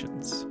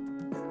donations.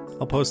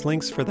 I'll post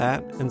links for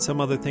that and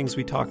some other things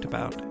we talked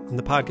about in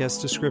the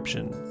podcast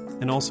description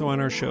and also on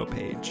our show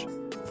page,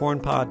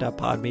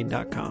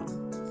 foreignpod.podbean.com.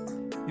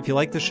 If you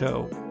like the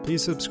show,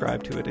 please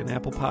subscribe to it in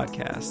Apple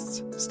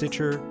Podcasts,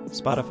 Stitcher,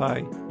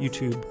 Spotify,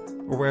 YouTube,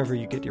 or wherever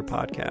you get your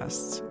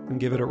podcasts, and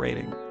give it a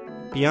rating.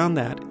 Beyond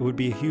that, it would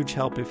be a huge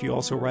help if you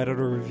also write out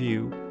a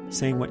review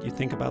saying what you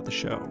think about the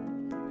show.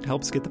 It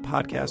helps get the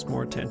podcast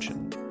more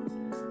attention.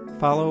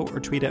 Follow or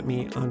tweet at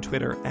me on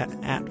Twitter at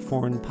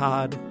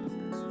 @foreignpod.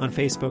 On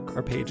Facebook,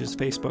 our page is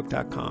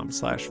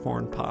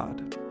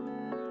facebook.com/foreignpod.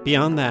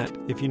 Beyond that,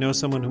 if you know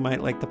someone who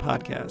might like the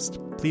podcast,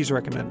 please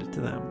recommend it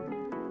to them.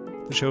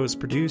 The show is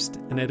produced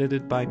and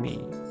edited by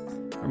me.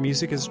 Our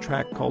music is a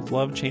track called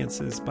Love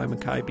Chances by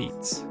Mackay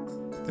Beats.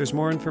 There's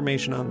more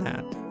information on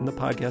that in the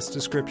podcast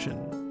description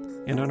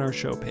and on our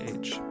show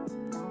page.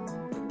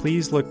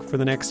 Please look for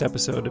the next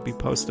episode to be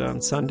posted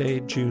on Sunday,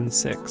 June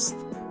 6th.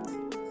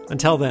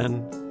 Until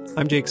then,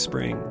 I'm Jake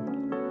Spring,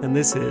 and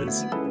this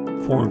is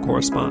Foreign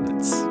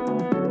Correspondence.